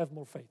cannot just have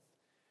more faith.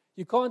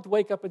 You can't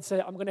wake up and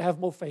say, I'm going to have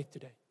more faith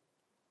today.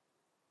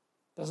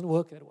 It doesn't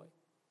work that way.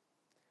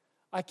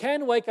 I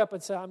can wake up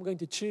and say, I'm going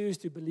to choose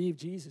to believe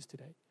Jesus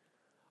today.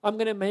 I'm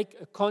going to make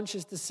a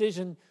conscious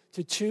decision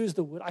to choose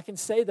the word. I can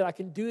say that, I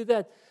can do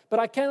that, but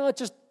I cannot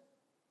just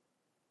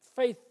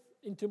faith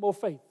into more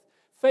faith.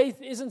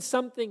 Faith isn't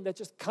something that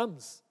just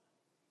comes.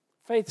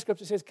 Faith,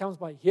 Scripture says, comes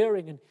by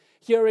hearing, and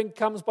hearing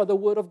comes by the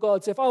word of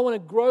God. So if I want to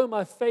grow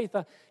my faith,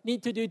 I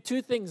need to do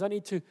two things. I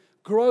need to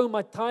grow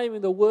my time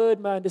in the word,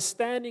 my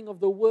understanding of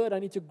the word. I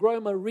need to grow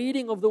my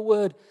reading of the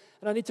word,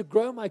 and I need to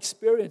grow my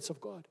experience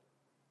of God.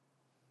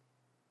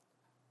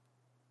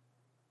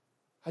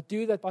 I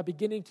do that by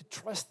beginning to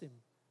trust Him.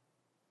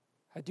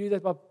 I do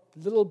that by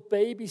little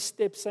baby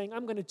steps, saying,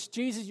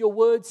 Jesus, your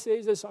word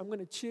says this, so I'm going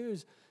to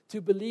choose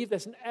to believe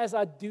this. And as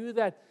I do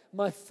that,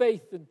 my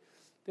faith, and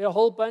there are a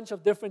whole bunch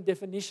of different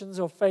definitions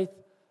of faith.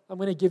 I'm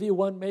going to give you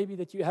one maybe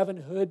that you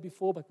haven't heard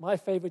before, but my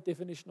favorite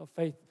definition of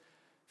faith.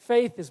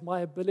 Faith is my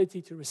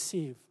ability to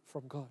receive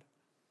from God.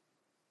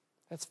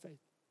 That's faith.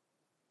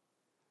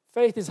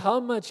 Faith is how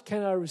much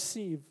can I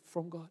receive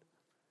from God?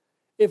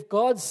 If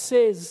God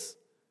says,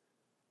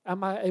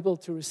 am I able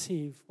to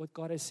receive what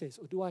God has said?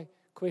 Or do I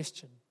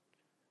question?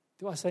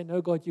 Do I say,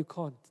 no, God, you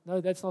can't?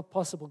 No, that's not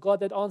possible. God,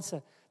 that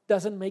answer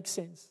doesn't make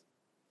sense.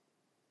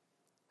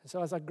 And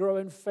so as I grow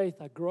in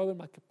faith, I grow in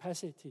my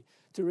capacity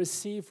to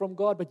receive from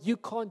God. But you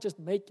can't just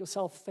make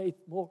yourself faith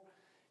more.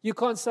 You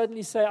can't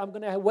suddenly say, I'm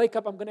going to wake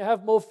up, I'm going to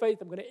have more faith,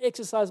 I'm going to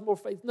exercise more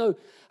faith. No.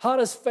 How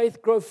does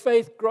faith grow?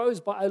 Faith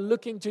grows by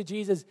looking to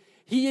Jesus.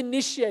 He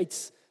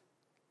initiates.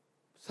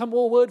 Some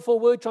more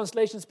word-for-word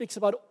translation speaks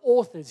about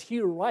authors.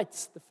 He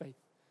writes the faith.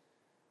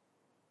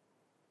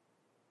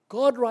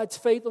 God writes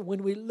faith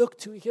when we look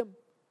to Him,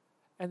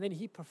 and then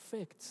He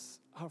perfects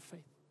our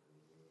faith.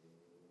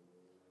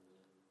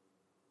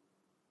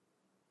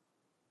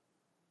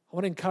 I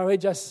want to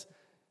encourage us.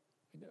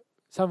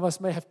 Some of us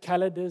may have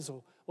calendars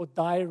or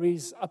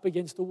diaries up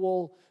against the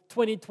wall.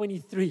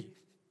 2023.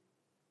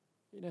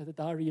 The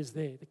diary is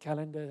there, the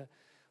calendar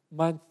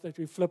month that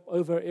we flip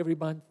over every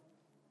month.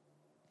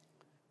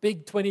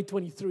 big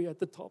 2023 at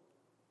the top.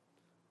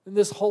 In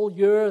this whole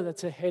year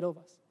that's ahead of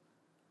us,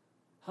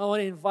 I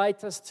want to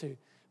invite us to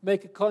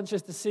make a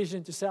conscious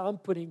decision to say, I'm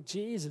putting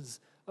Jesus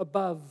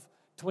above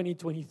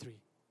 2023.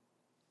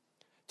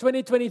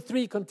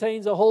 2023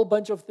 contains a whole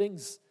bunch of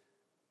things.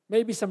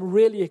 Maybe some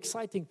really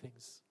exciting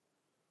things.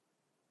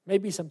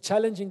 Maybe some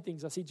challenging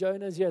things. I see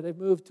Jonah's here. They've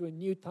moved to a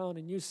new town,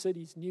 a new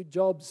cities, new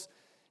jobs,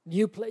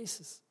 new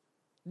places,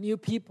 new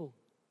people.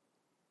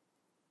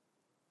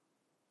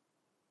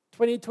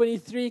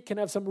 2023 can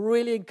have some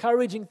really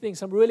encouraging things,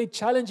 some really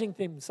challenging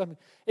things, some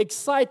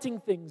exciting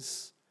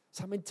things,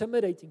 some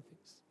intimidating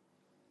things.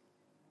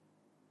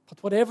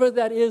 But whatever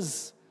that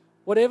is,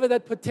 whatever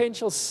that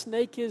potential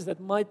snake is that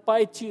might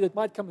bite you, that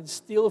might come and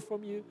steal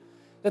from you,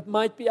 that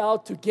might be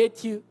out to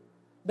get you,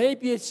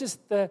 maybe it's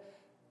just the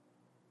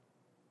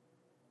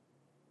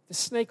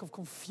snake of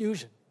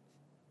confusion,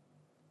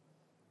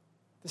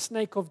 the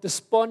snake of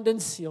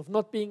despondency, of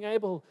not being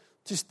able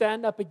to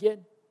stand up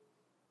again,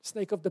 the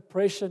snake of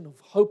depression, of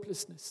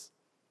hopelessness,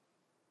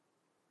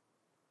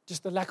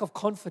 just the lack of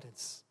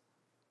confidence,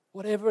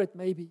 whatever it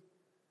may be.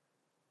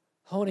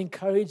 I want to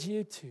encourage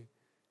you to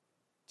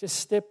just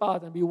step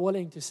out and be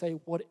willing to say,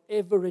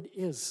 whatever it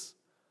is,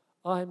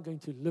 I'm going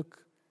to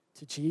look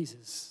to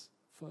Jesus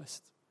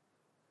first.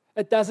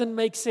 It doesn't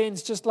make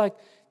sense, just like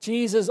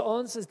Jesus'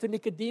 answers to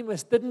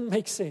Nicodemus didn't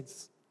make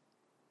sense.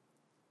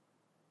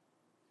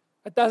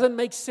 It doesn't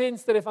make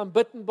sense that if I'm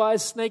bitten by a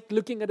snake,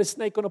 looking at a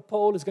snake on a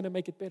pole is going to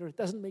make it better. It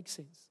doesn't make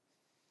sense.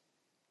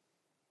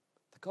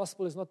 The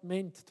gospel is not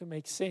meant to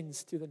make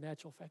sense to the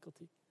natural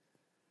faculty.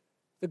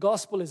 The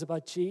gospel is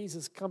about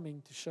Jesus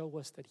coming to show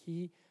us that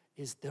He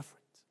is different.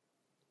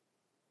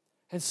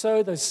 And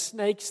so those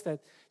snakes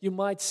that you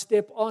might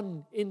step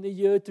on in the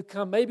year to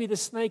come, maybe the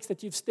snakes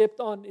that you've stepped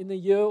on in the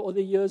year or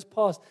the years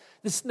past,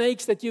 the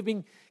snakes that you've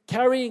been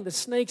carrying, the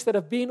snakes that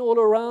have been all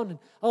around. And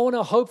I want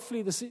to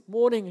hopefully this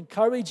morning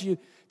encourage you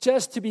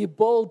just to be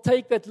bold.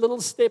 Take that little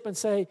step and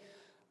say,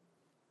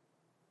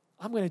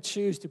 I'm going to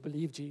choose to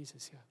believe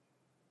Jesus here.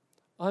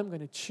 I'm going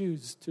to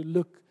choose to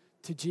look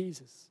to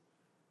Jesus.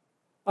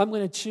 I'm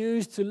going to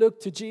choose to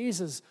look to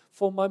Jesus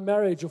for my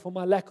marriage or for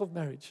my lack of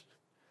marriage.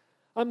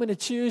 I'm going to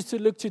choose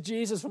to look to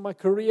Jesus for my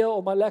career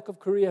or my lack of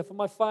career, for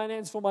my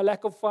finance, for my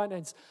lack of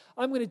finance.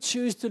 I'm going to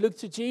choose to look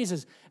to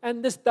Jesus.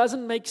 And this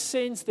doesn't make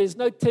sense. There's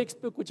no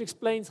textbook which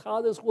explains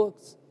how this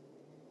works.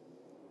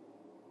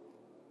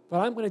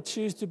 But I'm going to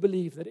choose to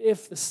believe that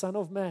if the Son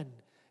of Man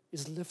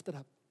is lifted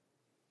up,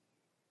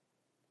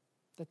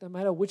 that no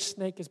matter which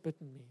snake has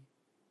bitten me,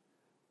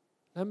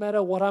 no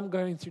matter what I'm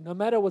going through, no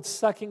matter what's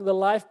sucking the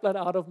lifeblood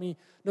out of me,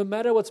 no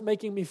matter what's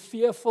making me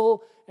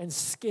fearful and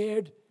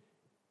scared,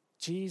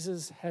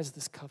 Jesus has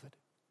this covered.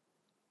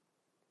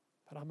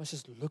 But I must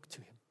just look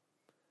to Him.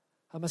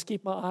 I must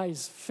keep my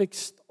eyes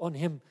fixed on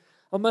Him.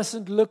 I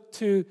mustn't look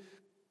to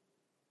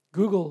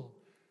Google.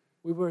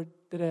 We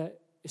did an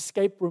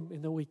escape room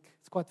in the week.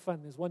 It's quite fun.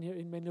 There's one here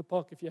in Menlo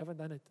Park if you haven't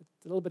done it.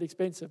 It's a little bit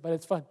expensive, but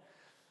it's fun.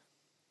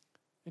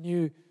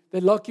 And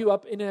they lock you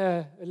up in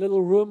a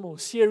little room or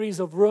series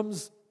of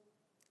rooms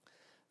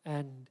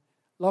and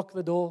lock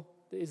the door.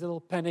 There is a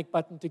little panic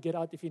button to get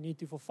out if you need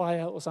to for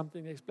fire or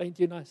something. They explained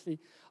to you nicely.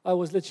 I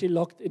was literally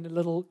locked in a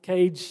little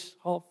cage,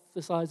 half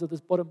the size of this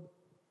bottom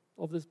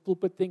of this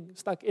pulpit thing,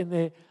 stuck in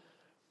there.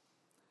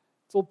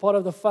 It's all part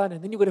of the fun.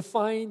 And then you've got to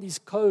find these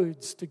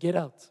codes to get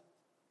out.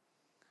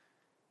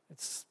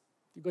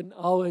 You've got an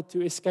hour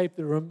to escape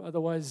the room,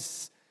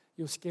 otherwise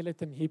your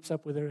skeleton heaps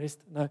up with the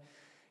rest. No.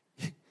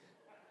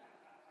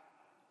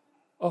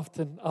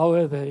 After an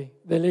hour, they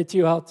let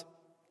you out.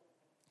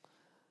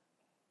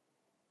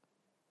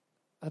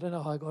 I don't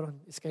know how I got on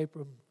escape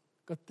room.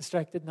 Got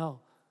distracted now.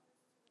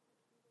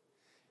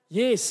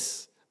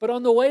 Yes, but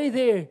on the way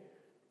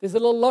there's a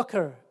little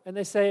locker, and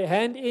they say,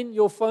 hand in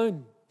your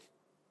phone.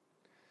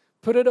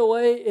 Put it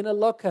away in a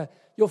locker.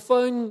 Your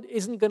phone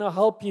isn't going to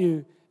help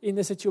you in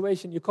the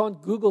situation. You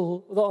can't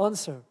Google the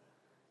answer.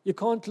 You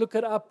can't look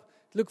it up,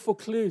 look for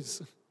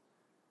clues.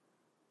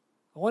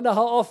 I wonder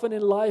how often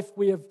in life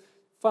we have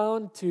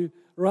found to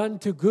run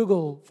to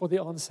Google for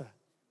the answer.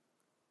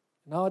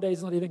 Nowadays,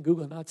 it's not even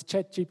Google. Now it's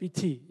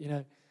ChatGPT,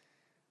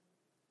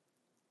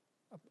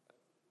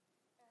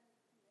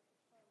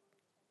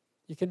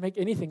 You can make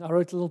anything. I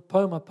wrote a little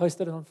poem. I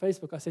posted it on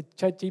Facebook. I said,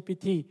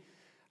 ChatGPT.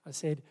 I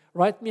said,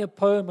 write me a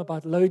poem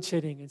about load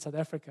shedding in South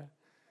Africa.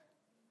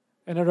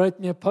 And I wrote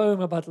me a poem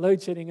about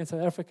load shedding in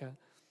South Africa.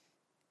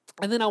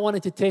 And then I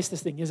wanted to test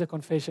this thing. Here's a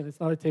confession.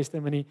 It's not a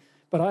testimony,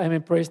 but I am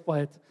impressed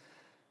by it.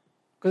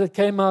 Because it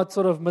came out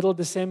sort of middle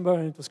December,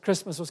 and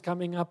Christmas was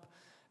coming up.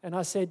 And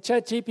I said,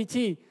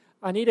 ChatGPT,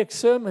 I need a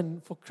sermon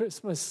for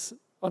Christmas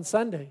on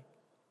Sunday.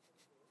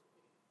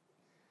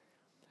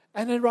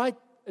 And then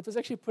it was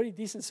actually a pretty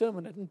decent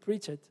sermon. I didn't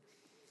preach it.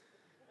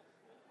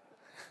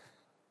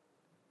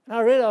 And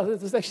I realized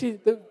it was actually,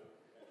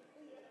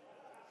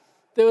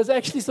 there was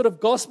actually sort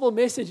of gospel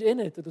message in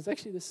it. It was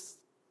actually this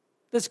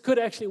could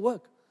actually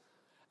work.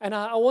 And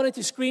I wanted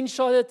to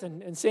screenshot it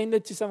and send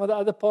it to some of the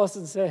other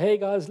pastors and say, hey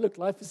guys, look,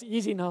 life is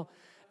easy now.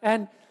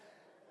 And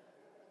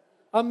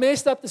I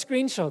messed up the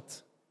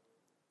screenshot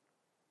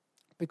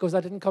because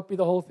I didn't copy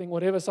the whole thing,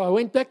 whatever. So I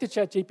went back to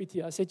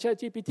ChatGPT. I said,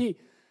 ChatGPT,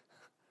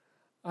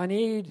 I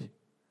need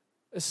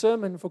a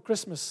sermon for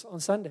Christmas on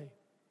Sunday.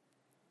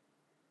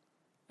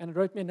 And it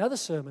wrote me another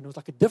sermon. It was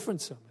like a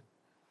different sermon.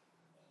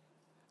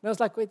 And I was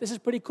like, wait, this is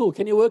pretty cool.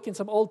 Can you work in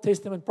some Old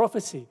Testament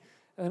prophecy?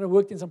 And then I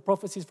worked in some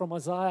prophecies from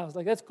Isaiah. I was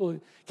like, that's cool.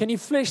 Can you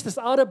flesh this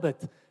out a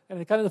bit?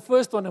 And kind of the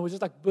first one, it was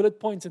just like bullet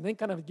points, and then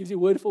kind of it gives you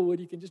word for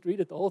word. You can just read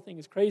it. The whole thing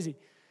is crazy.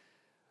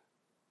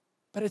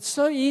 But it's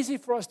so easy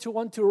for us to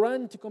want to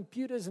run to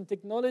computers and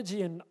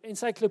technology and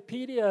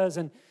encyclopedias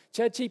and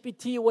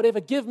ChatGPT or whatever.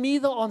 Give me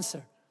the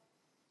answer.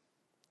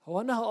 I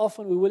wonder how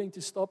often we're willing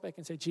to stop back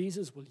and say,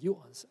 Jesus, will you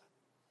answer?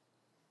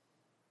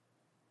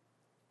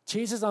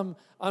 Jesus, I'm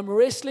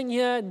wrestling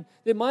here, and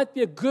there might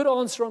be a good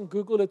answer on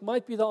Google. It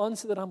might be the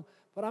answer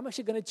but I'm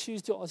actually going to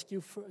choose to ask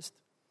you first.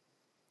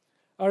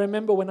 I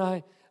remember when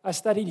I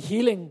studied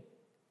healing,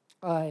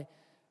 the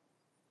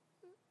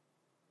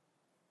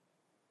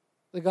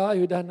guy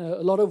who had done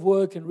a lot of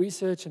work and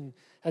research and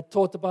had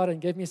taught about it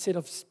and gave me a set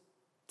of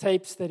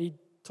tapes that he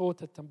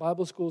taught at some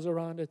Bible schools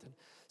around it and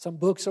some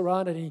books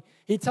around it. And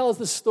he tells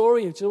the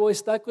story, which always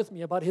stuck with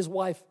me, about his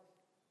wife,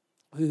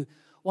 who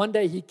one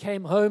day he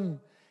came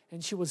home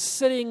and she was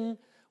sitting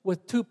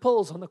with 2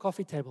 pills on the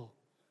coffee table.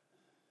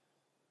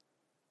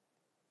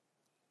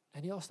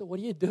 And he asked her, what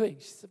are you doing?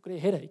 She said, I've got a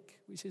headache.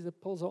 He says, the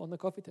pills are on the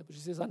coffee table. She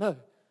says, I know.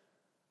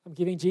 I'm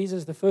giving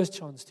Jesus the first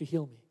chance to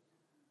heal me.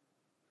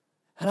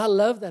 And I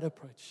love that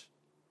approach.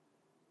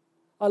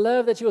 I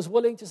love that she was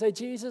willing to say,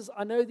 Jesus,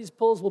 I know these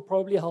pills will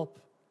probably help.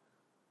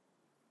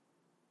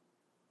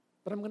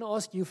 But I'm going to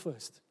ask you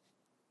first.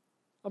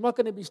 I'm not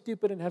going to be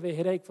stupid and have a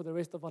headache for the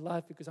rest of my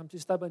life because I'm too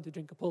stubborn to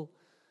drink a pill.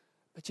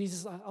 But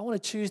Jesus, I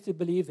want to choose to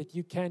believe that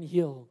you can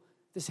heal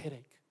this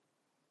headache.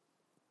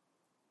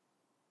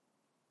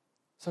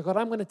 So God,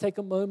 I'm going to take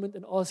a moment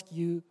and ask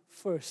you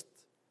first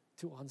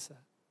to answer.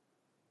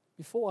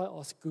 Before I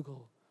ask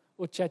Google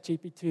or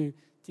ChatGPT,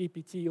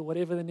 GPT, or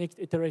whatever the next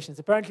iterations.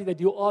 Apparently they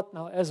do art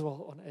now as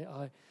well on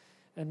AI.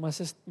 And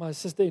my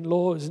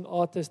sister-in-law is an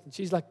artist, and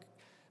she's like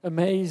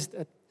amazed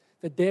at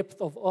the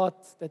depth of art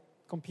that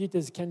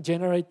computers can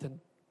generate. And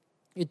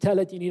you tell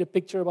it you need a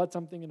picture about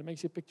something, and it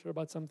makes you a picture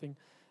about something.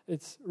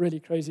 It's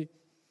really crazy.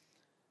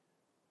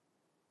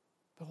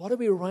 But what are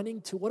we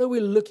running to? What are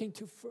we looking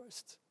to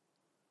first?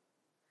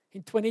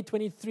 In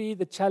 2023,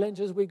 the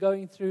challenges we're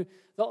going through,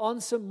 the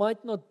answer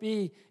might not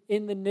be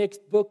in the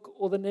next book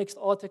or the next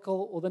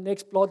article or the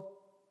next blog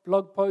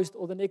post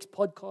or the next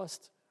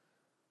podcast.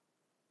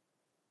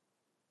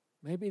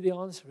 Maybe the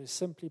answer is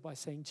simply by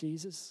saying,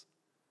 Jesus,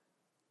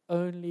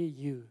 only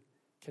you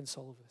can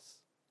solve this.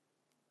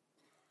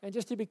 And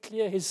just to be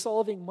clear, his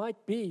solving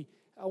might be,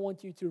 I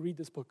want you to read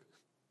this book.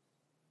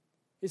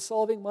 His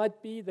solving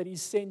might be that he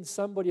sends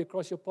somebody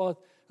across your path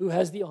who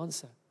has the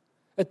answer.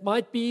 It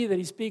might be that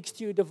he speaks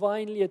to you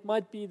divinely. It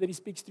might be that he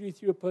speaks through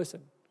a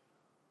person.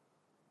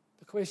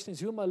 The question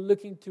is, who am I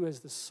looking to as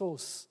the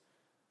source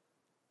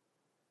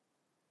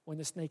when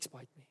the snakes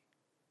bite me?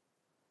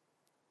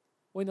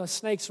 When the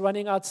snakes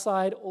running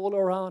outside all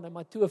around, am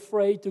I too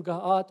afraid to go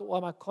out, or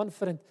am I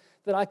confident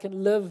that I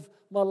can live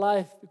my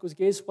life? Because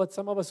guess what?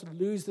 Some of us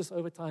lose this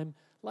over time.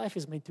 Life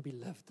is meant to be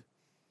lived.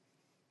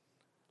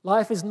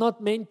 Life is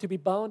not meant to be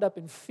bound up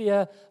in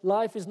fear.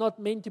 Life is not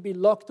meant to be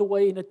locked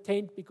away in a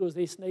tent because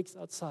there's snakes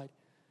outside.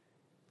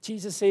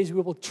 Jesus says we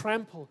will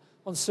trample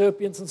on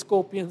serpents and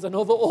scorpions and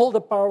over all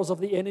the powers of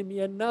the enemy,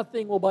 and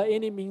nothing will by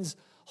any means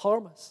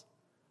harm us.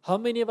 How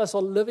many of us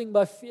are living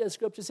by fear?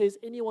 Scripture says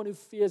anyone who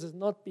fears has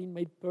not been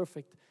made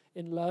perfect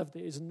in love.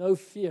 There is no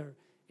fear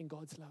in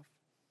God's love.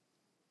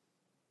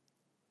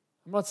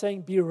 I'm not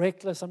saying be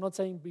reckless. I'm not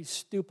saying be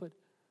stupid.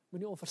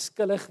 Moenie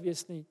onverskillig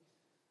wees nie.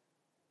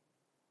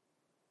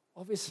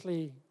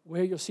 Obviously,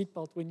 wear your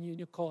seatbelt when you're in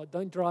your car.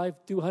 Don't drive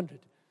 200.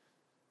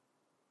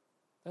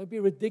 Don't be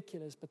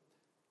ridiculous, but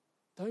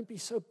don't be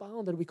so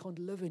bound that we can't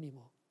live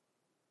anymore.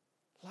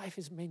 Life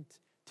is meant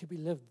to be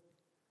lived.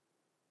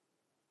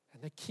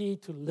 And the key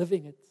to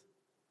living it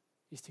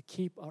is to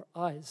keep our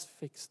eyes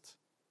fixed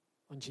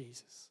on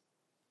Jesus.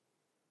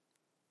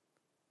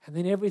 And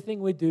then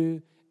everything we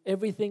do,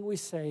 everything we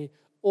say,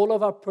 all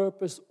of our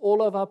purpose,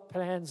 all of our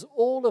plans,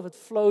 all of it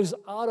flows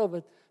out of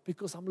it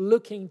because I'm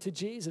looking to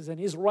Jesus and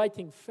He's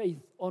writing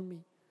faith on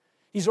me.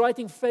 He's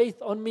writing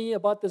faith on me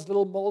about this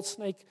little mole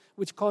snake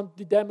which can't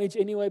do damage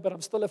anyway, but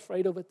I'm still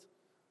afraid of it.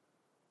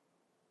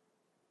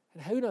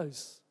 And who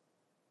knows?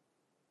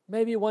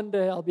 Maybe one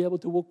day I'll be able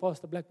to walk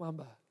past the black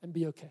mamba and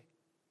be okay.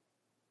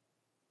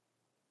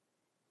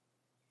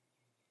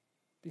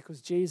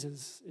 Because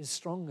Jesus is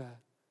stronger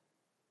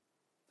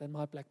than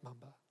my black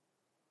mamba.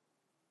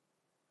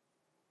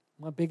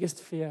 My biggest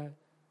fear,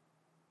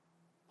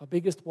 my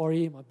biggest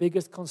worry, my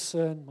biggest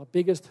concern, my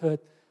biggest hurt,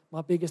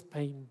 my biggest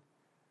pain.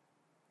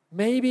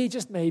 Maybe,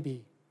 just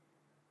maybe,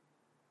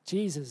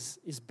 Jesus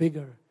is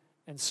bigger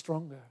and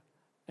stronger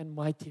and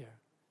mightier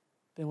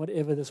than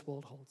whatever this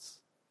world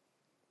holds.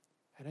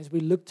 And as we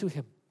look to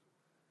Him,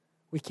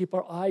 we keep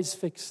our eyes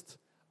fixed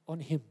on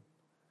Him.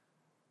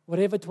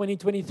 Whatever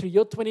 2023,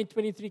 your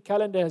 2023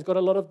 calendar has got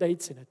a lot of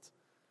dates in it.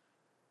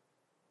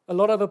 A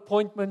lot of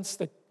appointments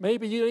that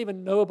maybe you don't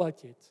even know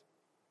about yet.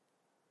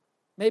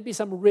 Maybe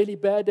some really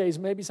bad days,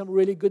 maybe some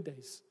really good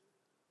days.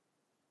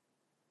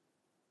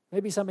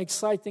 Maybe some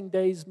exciting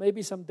days,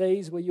 maybe some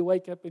days where you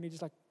wake up and you're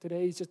just like,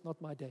 today is just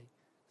not my day.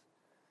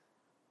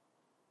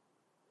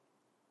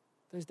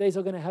 Those days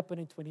are going to happen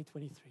in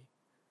 2023.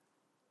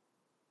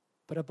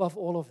 But above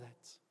all of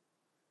that,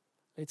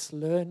 let's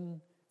learn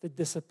the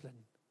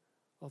discipline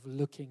of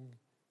looking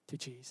to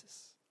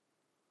Jesus.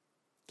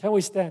 Can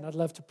we stand? I'd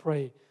love to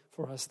pray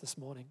for us this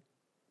morning.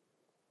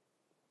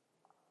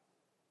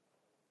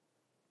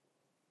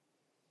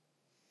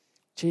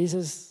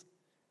 Jesus,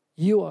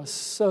 you are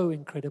so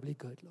incredibly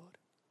good, Lord.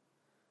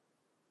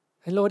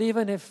 And Lord,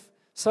 even if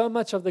so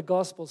much of the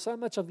gospel, so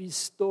much of these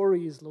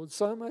stories, Lord,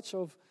 so much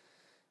of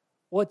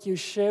what you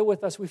share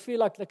with us, we feel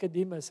like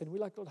Nicodemus, and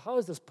we're like, Lord, how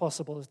is this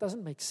possible? This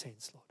doesn't make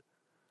sense, Lord.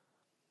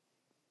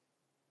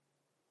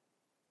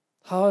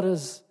 How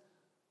does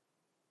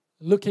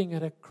looking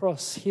at a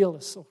cross heal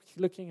us, or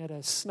looking at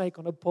a snake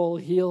on a pole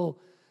heal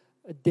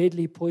a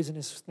deadly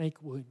poisonous snake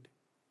wound?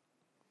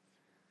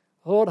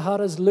 Lord, how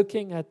does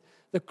looking at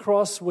the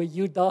cross where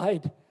you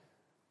died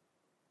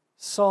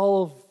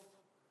solve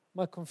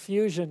my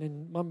confusion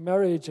in my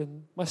marriage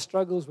and my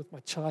struggles with my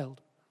child?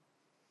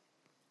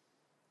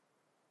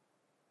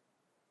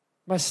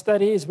 My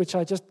studies, which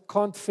I just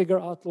can't figure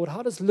out, Lord,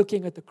 how does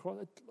looking at the cross,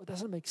 it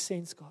doesn't make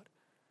sense, God,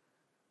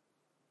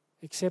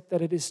 except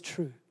that it is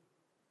true.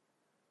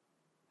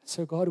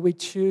 So, God, we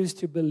choose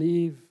to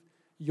believe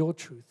your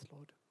truth,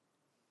 Lord.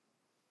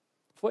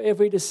 For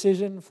every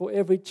decision, for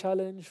every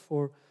challenge,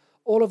 for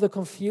all of the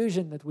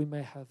confusion that we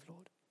may have,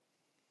 Lord,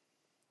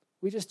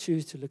 we just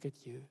choose to look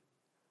at you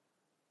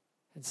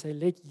and say,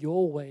 let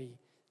your way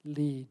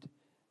lead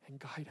and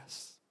guide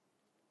us.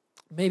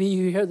 Maybe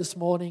you're here this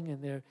morning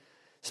and there are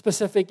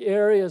specific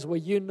areas where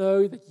you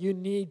know that you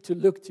need to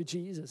look to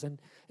Jesus, and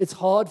it's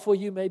hard for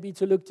you maybe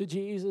to look to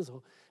Jesus,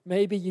 or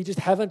maybe you just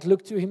haven't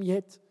looked to him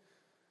yet.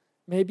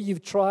 Maybe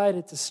you've tried,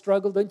 it's a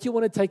struggle. Don't you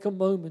want to take a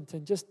moment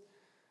and just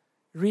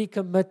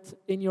recommit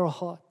in your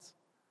heart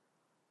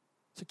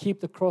to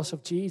keep the cross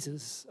of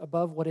Jesus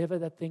above whatever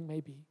that thing may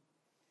be?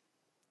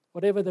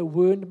 Whatever the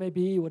wound may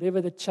be,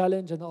 whatever the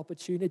challenge and the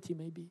opportunity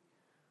may be.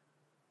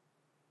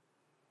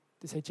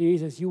 To say,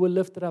 Jesus, you were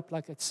lifted up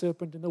like that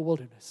serpent in the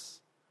wilderness,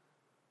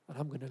 and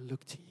I'm going to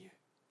look to you.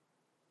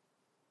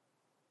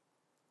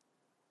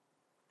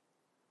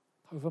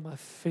 Over my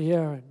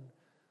fear and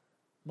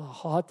my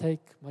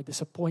heartache, my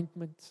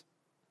disappointment,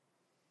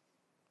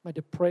 my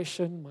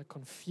depression, my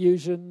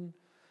confusion,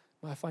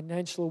 my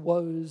financial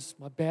woes,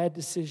 my bad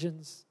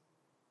decisions,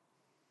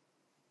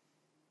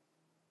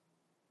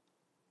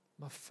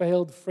 my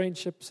failed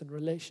friendships and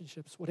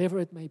relationships, whatever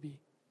it may be,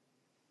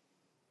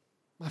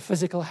 my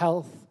physical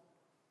health.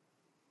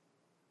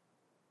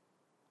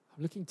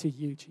 I'm looking to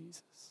you,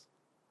 Jesus.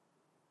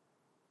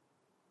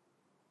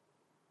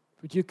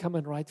 Would you come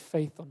and write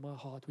faith on my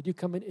heart? Would you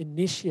come and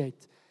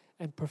initiate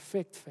and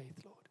perfect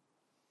faith, Lord?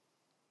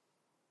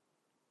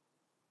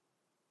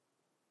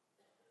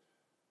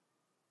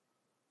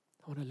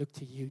 I want to look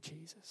to you,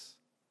 Jesus.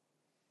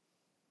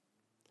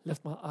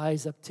 Lift my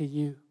eyes up to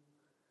you.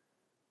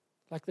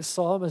 Like the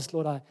psalmist,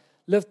 Lord, I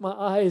lift my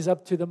eyes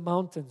up to the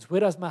mountains.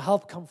 Where does my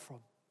help come from?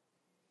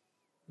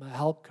 My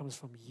help comes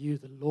from you,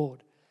 the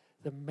Lord,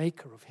 the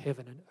maker of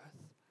heaven and earth.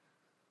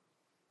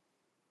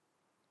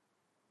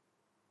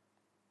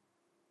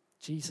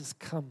 Jesus,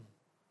 come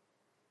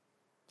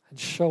and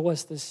show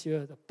us this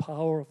year the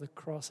power of the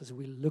cross as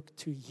we look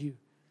to you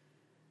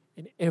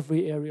in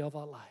every area of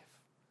our life.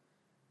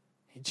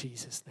 In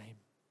Jesus' name.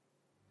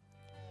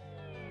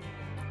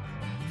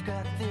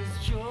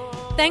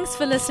 Thanks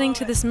for listening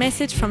to this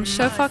message from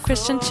Shofar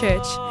Christian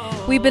Church.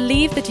 We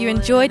believe that you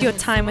enjoyed your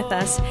time with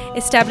us,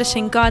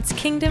 establishing God's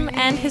kingdom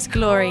and His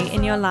glory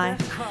in your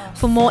life.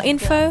 For more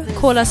info,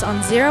 call us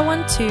on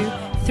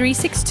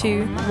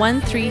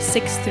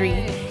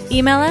 012-362-1363.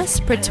 Email us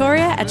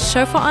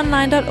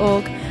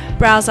pretoria@shofaronline.org.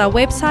 Browse our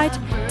website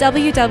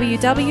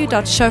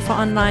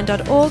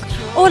www.shofaronline.org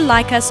or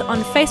like us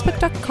on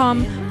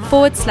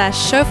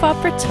facebook.com/Shofar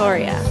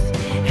Pretoria.